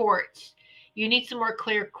 Clear quartz. You need some more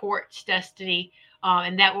clear quartz, Destiny,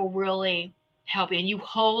 and that will really help you. And you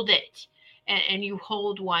hold it, and you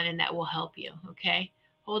hold one, and that will help you, okay?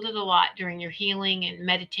 Hold it a lot during your healing and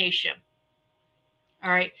meditation. All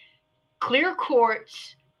right. Clear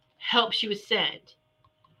quartz helps you ascend.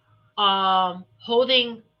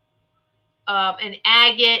 Holding an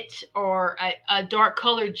agate or a dark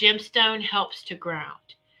colored gemstone helps to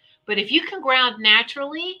ground. But if you can ground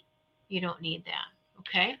naturally, you don't need that.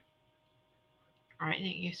 Okay. All right.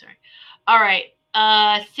 Thank you. Sorry. All right.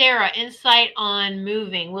 Sarah, insight on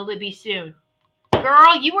moving. Will it be soon?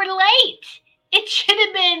 Girl, you were late. It should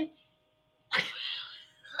have been.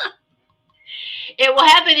 It will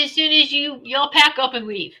happen as soon as y'all pack up and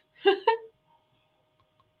leave.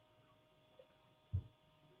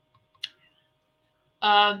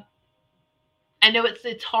 I know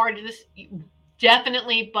it's hard. This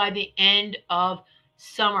definitely by the end of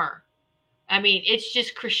summer. I mean, it's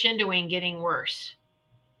just crescendoing, getting worse.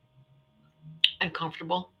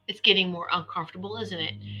 Uncomfortable. It's getting more uncomfortable, isn't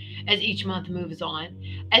it? As each month moves on.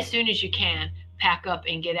 As soon as you can, pack up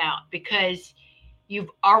and get out, because you've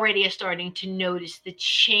already starting to notice the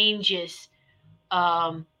changes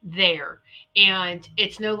there. And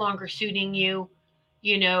it's no longer suiting you.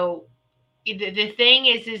 The thing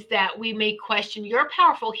is that we may question, you're a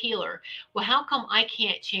powerful healer. Well, how come I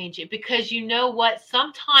can't change it? Because you know what?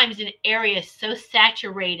 Sometimes an area is so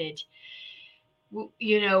saturated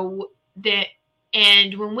that,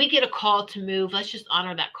 and when we get a call to move, let's just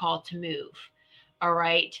honor that call to move. All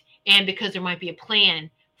right. And because there might be a plan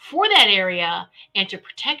for that area and to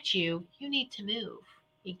protect you, you need to move.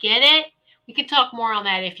 You get it? We can talk more on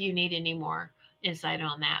that if you need any more insight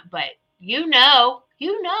on that. But you know.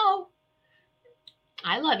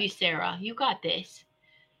 I love you, Sarah. You got this.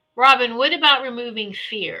 Robin, what about removing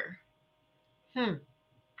fear?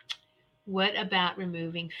 What about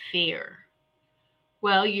removing fear?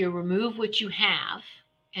 Well, you remove what you have,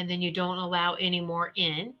 and then you don't allow any more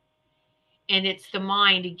in. And it's the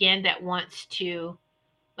mind, again, that wants to,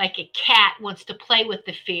 like a cat, wants to play with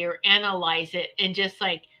the fear, analyze it, and just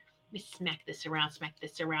like, let me smack this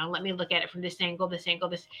around. Let me look at it from this angle.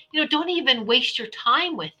 Don't even waste your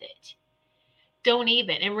time with it. Don't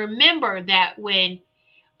even. And remember that when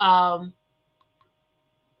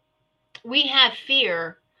we have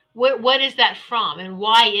fear, what is that from? And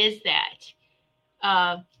why is that?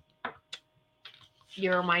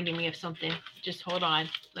 You're reminding me of something. Just hold on.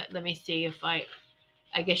 Let me see if I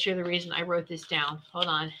guess you're the reason I wrote this down. Hold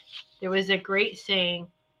on. There was a great saying.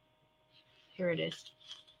 Here it is.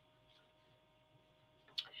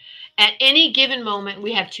 At any given moment,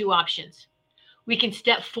 we have two options. We can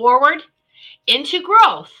step forward into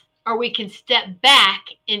growth, or we can step back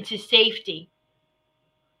into safety,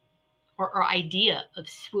 or our idea of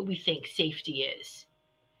what we think safety is.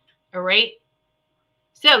 All right?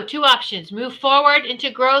 So 2 options: move forward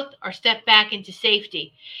into growth or step back into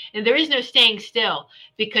safety. And there is no staying still,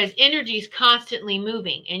 because energy is constantly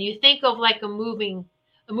moving. And you think of like a moving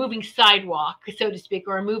sidewalk, so to speak,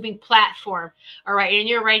 or a moving platform. All right. And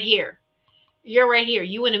you're right here. You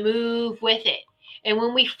want to move with it. And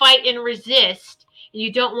when we fight and resist, and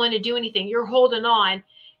you don't want to do anything, you're holding on.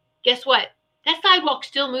 Guess what? That sidewalk's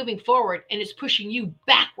still moving forward, and it's pushing you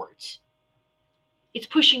backwards. It's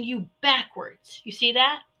pushing you backwards. You see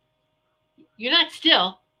that? You're not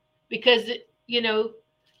still, because,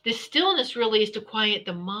 the stillness really is to quiet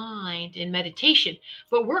the mind in meditation.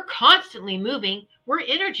 But we're constantly moving. We're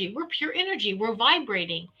energy. We're pure energy. We're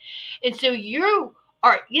vibrating. And so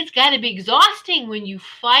it's got to be exhausting when you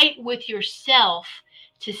fight with yourself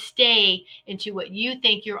to stay into what you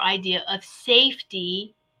think your idea of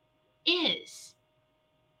safety is.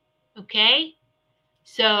 Okay?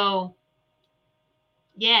 So,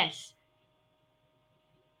 yes.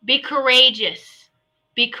 Be courageous.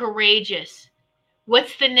 Be courageous.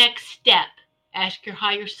 What's the next step? Ask your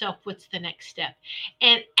higher self, what's the next step?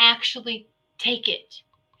 And actually take it.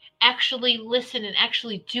 Actually listen and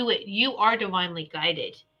actually do it. You are divinely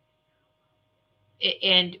guided.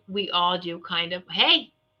 And we all do kind of,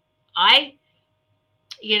 hey,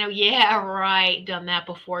 done that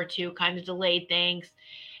before too, kind of delayed things.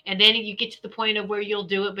 And then you get to the point of where you'll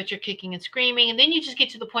do it, but you're kicking and screaming. And then you just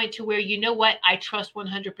get to the point to where, you know what, I trust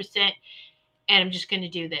 100%, and I'm just going to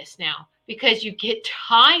do this now. Because you get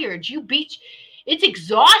tired. It's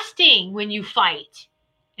exhausting when you fight.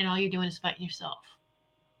 And all you're doing is fighting yourself.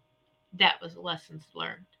 That was lessons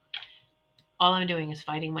learned. All I'm doing is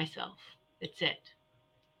fighting myself. That's it.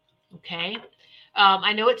 Okay?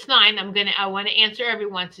 I know it's 9. I want to answer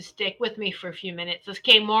everyone, so stick with me for a few minutes.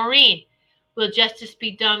 Okay, Maureen. Will justice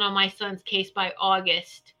be done on my son's case by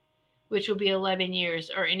August, which will be 11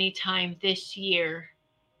 years, or any time this year?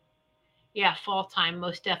 Yeah, fall time,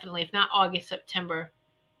 most definitely. If not August, September.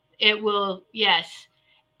 It will, yes.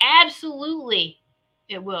 Absolutely,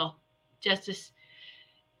 it will. Justice.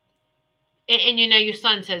 And your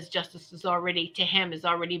son says justice has already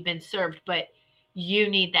been served, but you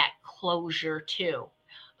need that closure too.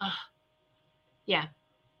 Yeah.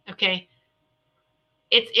 Okay.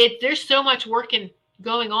 There's so much working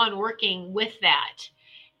with that.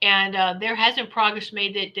 And there hasn't progress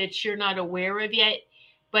made that you're not aware of yet,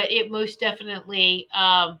 but it most definitely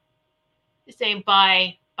is saying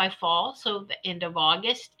by fall. So the end of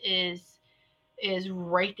August is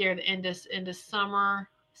right there, the end of summer,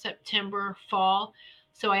 September, fall.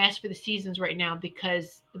 So I asked for the seasons right now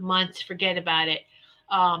because the months, forget about it.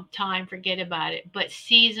 Time, forget about it. But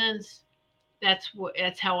seasons, that's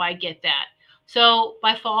how I get that. So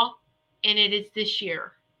by fall, and it is this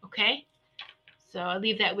year. Okay. So I'll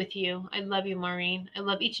leave that with you. I love you, Maureen. I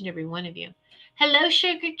love each and every one of you. Hello,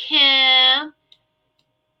 Sugar Kim.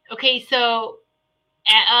 Okay, so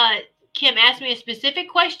Kim, ask me a specific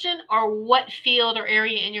question or what field or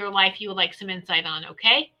area in your life you would like some insight on,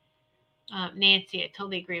 okay? Nancy, I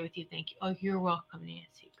totally agree with you. Thank you. Oh, you're welcome,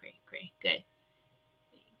 Nancy. Great. Good.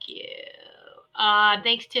 Thank you.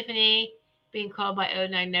 Thanks, Tiffany. Being called by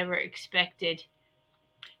Odin, I never expected.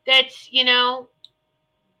 That's,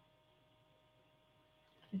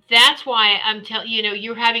 that's why I'm telling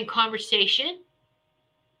you're having conversation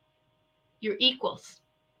You're equals.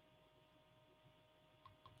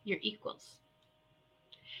 You're equals.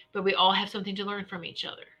 But we all have something to learn from each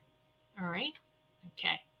other. All right?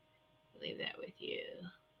 Okay. I'll leave that with you.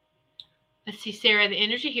 Let's see, Sarah. The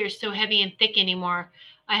energy here is so heavy and thick anymore.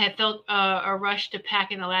 I have felt a rush to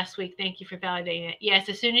pack in the last week. Thank you for validating it. Yes,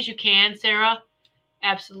 as soon as you can, Sarah.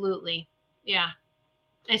 Absolutely. Yeah.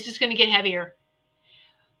 It's just going to get heavier.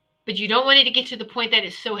 But you don't want it to get to the point that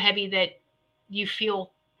it's so heavy that you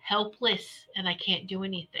feel helpless and I can't do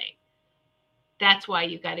anything. That's why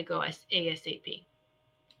you got to go ASAP.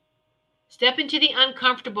 Step into the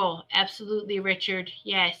uncomfortable. Absolutely, Richard.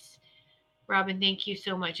 Yes. Robin, thank you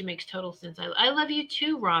so much. It makes total sense. I love you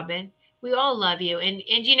too, Robin. We all love you. And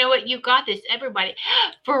you know what? You got this, everybody.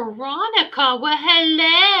 Veronica. Well,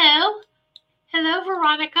 hello. Hello,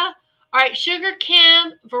 Veronica. All right, Sugar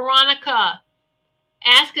Kim, Veronica.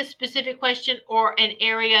 Ask a specific question or an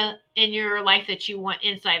area in your life that you want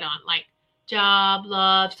insight on, like job,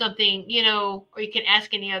 love, something, or you can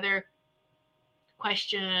ask any other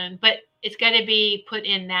question, but it's got to be put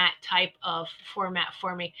in that type of format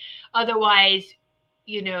for me. Otherwise,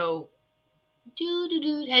 has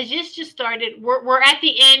just started. We're at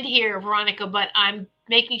the end here, Veronica, but I'm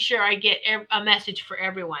making sure I get a message for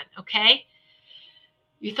everyone, okay?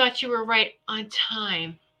 You thought you were right on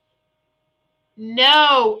time.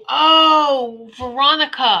 No. Oh,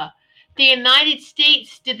 Veronica, the United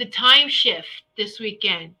States did the time shift this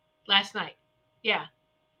weekend, last night. Yeah.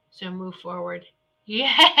 So move forward.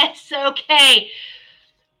 Yes. Okay.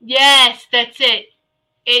 Yes, that's it.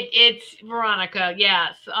 It's Veronica.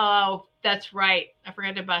 Yes. Oh, that's right. I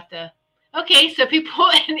forgot about okay, so people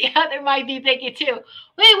in the other might be thinking too,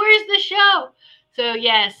 wait, where's the show? So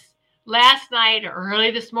yes, last night or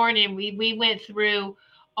early this morning, we went through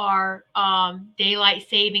our daylight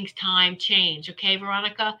savings time change. Okay,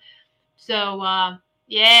 Veronica? So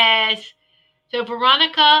yes. So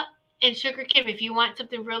Veronica and Sugar Kim, if you want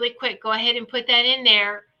something really quick, go ahead and put that in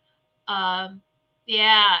there.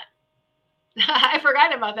 Yeah. I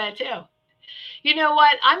forgot about that too. You know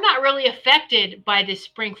what? I'm not really affected by this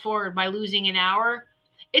spring forward by losing an hour.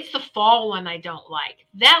 It's the fall one I don't like.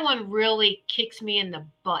 That one really kicks me in the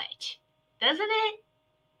butt. Doesn't it?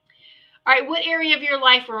 All right. What area of your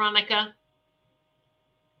life, Veronica?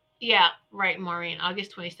 Yeah. Right, Maureen.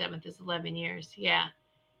 August 27th is 11 years. Yeah.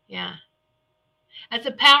 Yeah. That's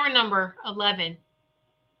a power number, 11,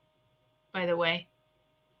 by the way.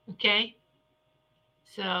 Okay.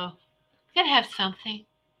 So, got to have something.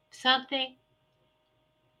 Something.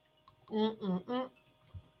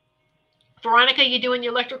 Veronica, you doing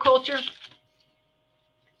your electroculture?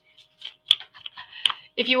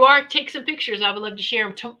 If you are, take some pictures. I would love to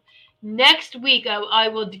share them. Next week, I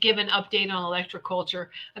will give an update on electroculture.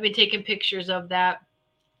 I've been taking pictures of that.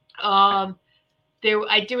 There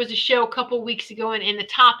was a show a couple weeks ago, and the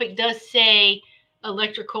topic does say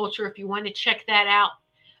electroculture. If you want to check that out,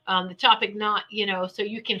 the topic so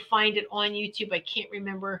you can find it on YouTube. I can't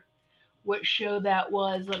remember what show that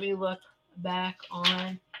was. Let me look back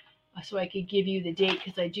on so I could give you the date,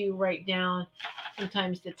 because I do write down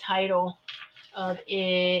sometimes the title of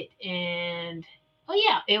it. And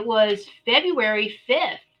it was February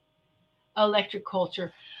 5th,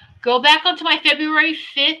 electroculture. Go back onto my February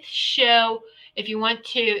 5th show if you want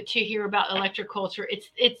to hear about electroculture.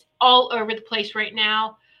 It's all over the place right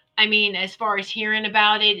now. I mean, as far as hearing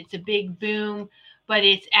about it, it's a big boom, but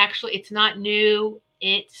it's not new.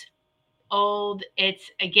 It's old. It's,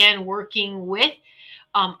 again, working with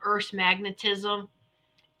Earth's magnetism,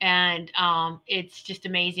 and it's just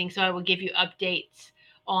amazing. So I will give you updates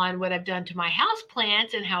on what I've done to my house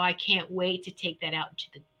plants and how I can't wait to take that out into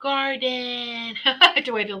the garden. I have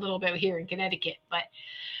to wait a little bit here in Connecticut, but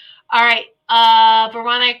all right.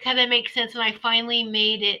 Veronica, that makes sense. And I finally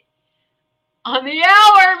made it on the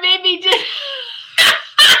hour, maybe just.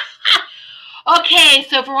 Okay.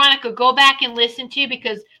 So Veronica, go back and listen to,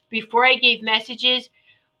 because before I gave messages,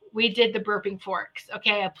 we did the burping forks.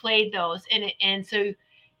 Okay. I played those and so,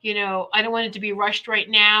 I don't want it to be rushed right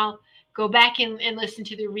now. Go back and listen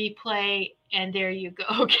to the replay, and there you go.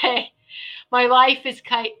 Okay. My life is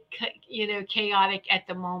chaotic at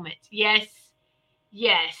the moment. Yes.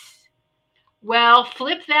 Yes. Well,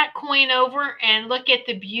 flip that coin over and look at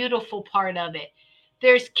the beautiful part of it.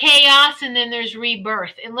 There's chaos and then there's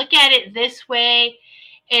rebirth. And look at it this way,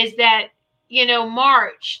 is that,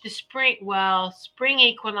 March, the spring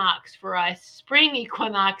equinox for us. Spring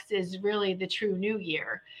equinox is really the true new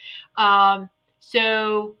year.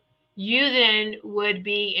 So you then would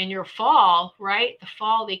be in your fall, right? The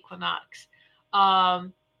fall equinox.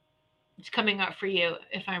 It's coming up for you,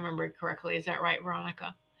 if I remember correctly. Is that right,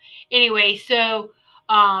 Veronica? Anyway, so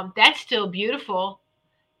That's still beautiful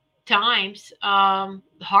times. It's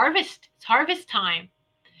harvest time,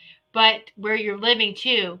 but where you're living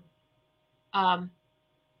too can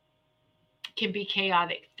be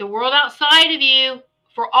chaotic. The world outside of you,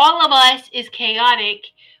 for all of us, is chaotic.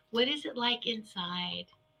 What is it like inside?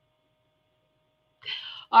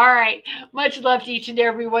 All right. Much love to each and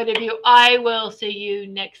every one of you. I will see you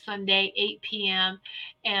next Sunday, 8 p.m.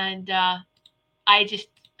 And I just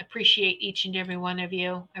appreciate each and every one of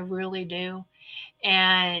you. I really do.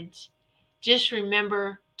 And just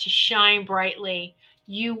remember to shine brightly.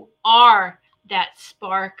 You are that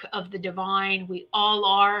spark of the divine. We all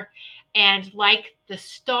are. And like the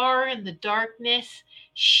star in the darkness,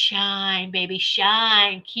 shine, baby,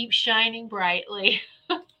 shine. Keep shining brightly.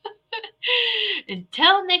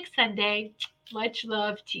 Until next Sunday, much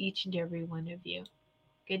love to each and every one of you.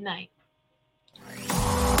 Good night.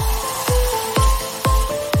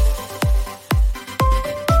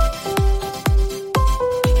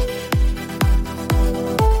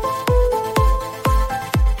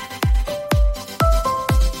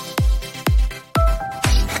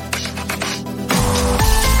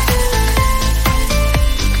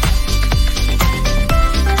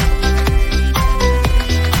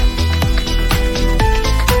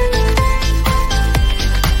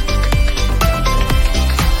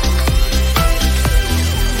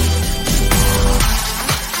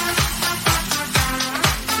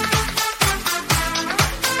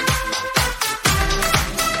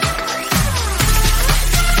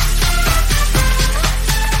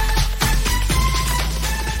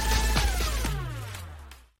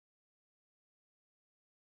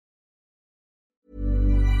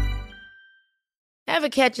 Ever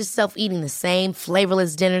catch yourself eating the same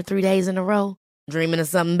flavorless dinner 3 days in a row? Dreaming of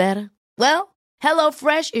something better? Well,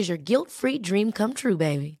 HelloFresh is your guilt-free dream come true,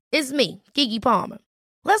 baby. It's me, Keke Palmer.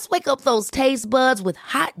 Let's wake up those taste buds with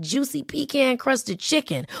hot, juicy pecan-crusted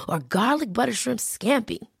chicken or garlic butter shrimp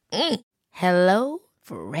scampi. Hello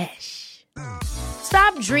Fresh.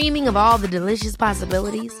 Stop dreaming of all the delicious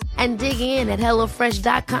possibilities and dig in at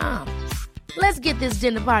HelloFresh.com. Let's get this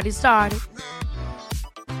dinner party started.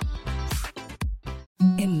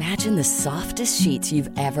 Imagine the softest sheets you've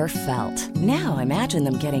ever felt. Now imagine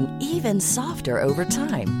them getting even softer over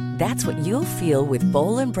time. That's what you'll feel with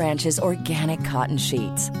Boll & Branch's organic cotton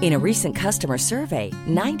sheets. In a recent customer survey,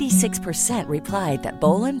 96% replied that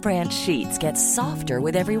Boll & Branch sheets get softer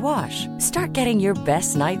with every wash. Start getting your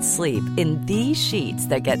best night's sleep in these sheets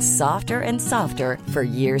that get softer and softer for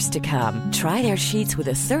years to come. Try their sheets with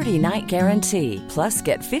a 30-night guarantee. Plus,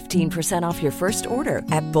 get 15% off your first order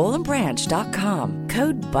at bollandbranch.com.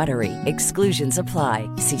 Code BUTTERY. Exclusions apply.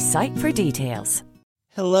 See site for details.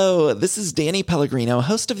 Hello, this is Danny Pellegrino,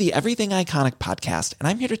 host of the Everything Iconic podcast, and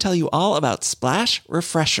I'm here to tell you all about Splash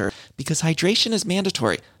Refresher, because hydration is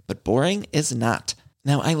mandatory, but boring is not.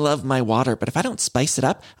 Now, I love my water, but if I don't spice it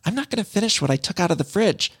up, I'm not going to finish what I took out of the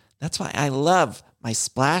fridge. That's why I love my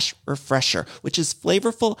Splash Refresher, which is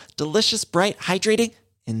flavorful, delicious, bright, hydrating,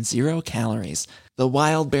 and 0 calories. The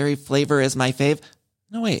wild berry flavor is my fave.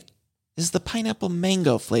 No, wait. Is the pineapple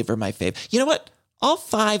mango flavor my fave? You know what? All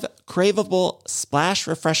 5 craveable Splash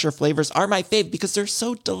Refresher flavors are my fave because they're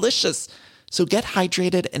so delicious. So get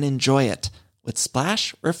hydrated and enjoy it with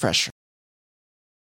Splash Refresher.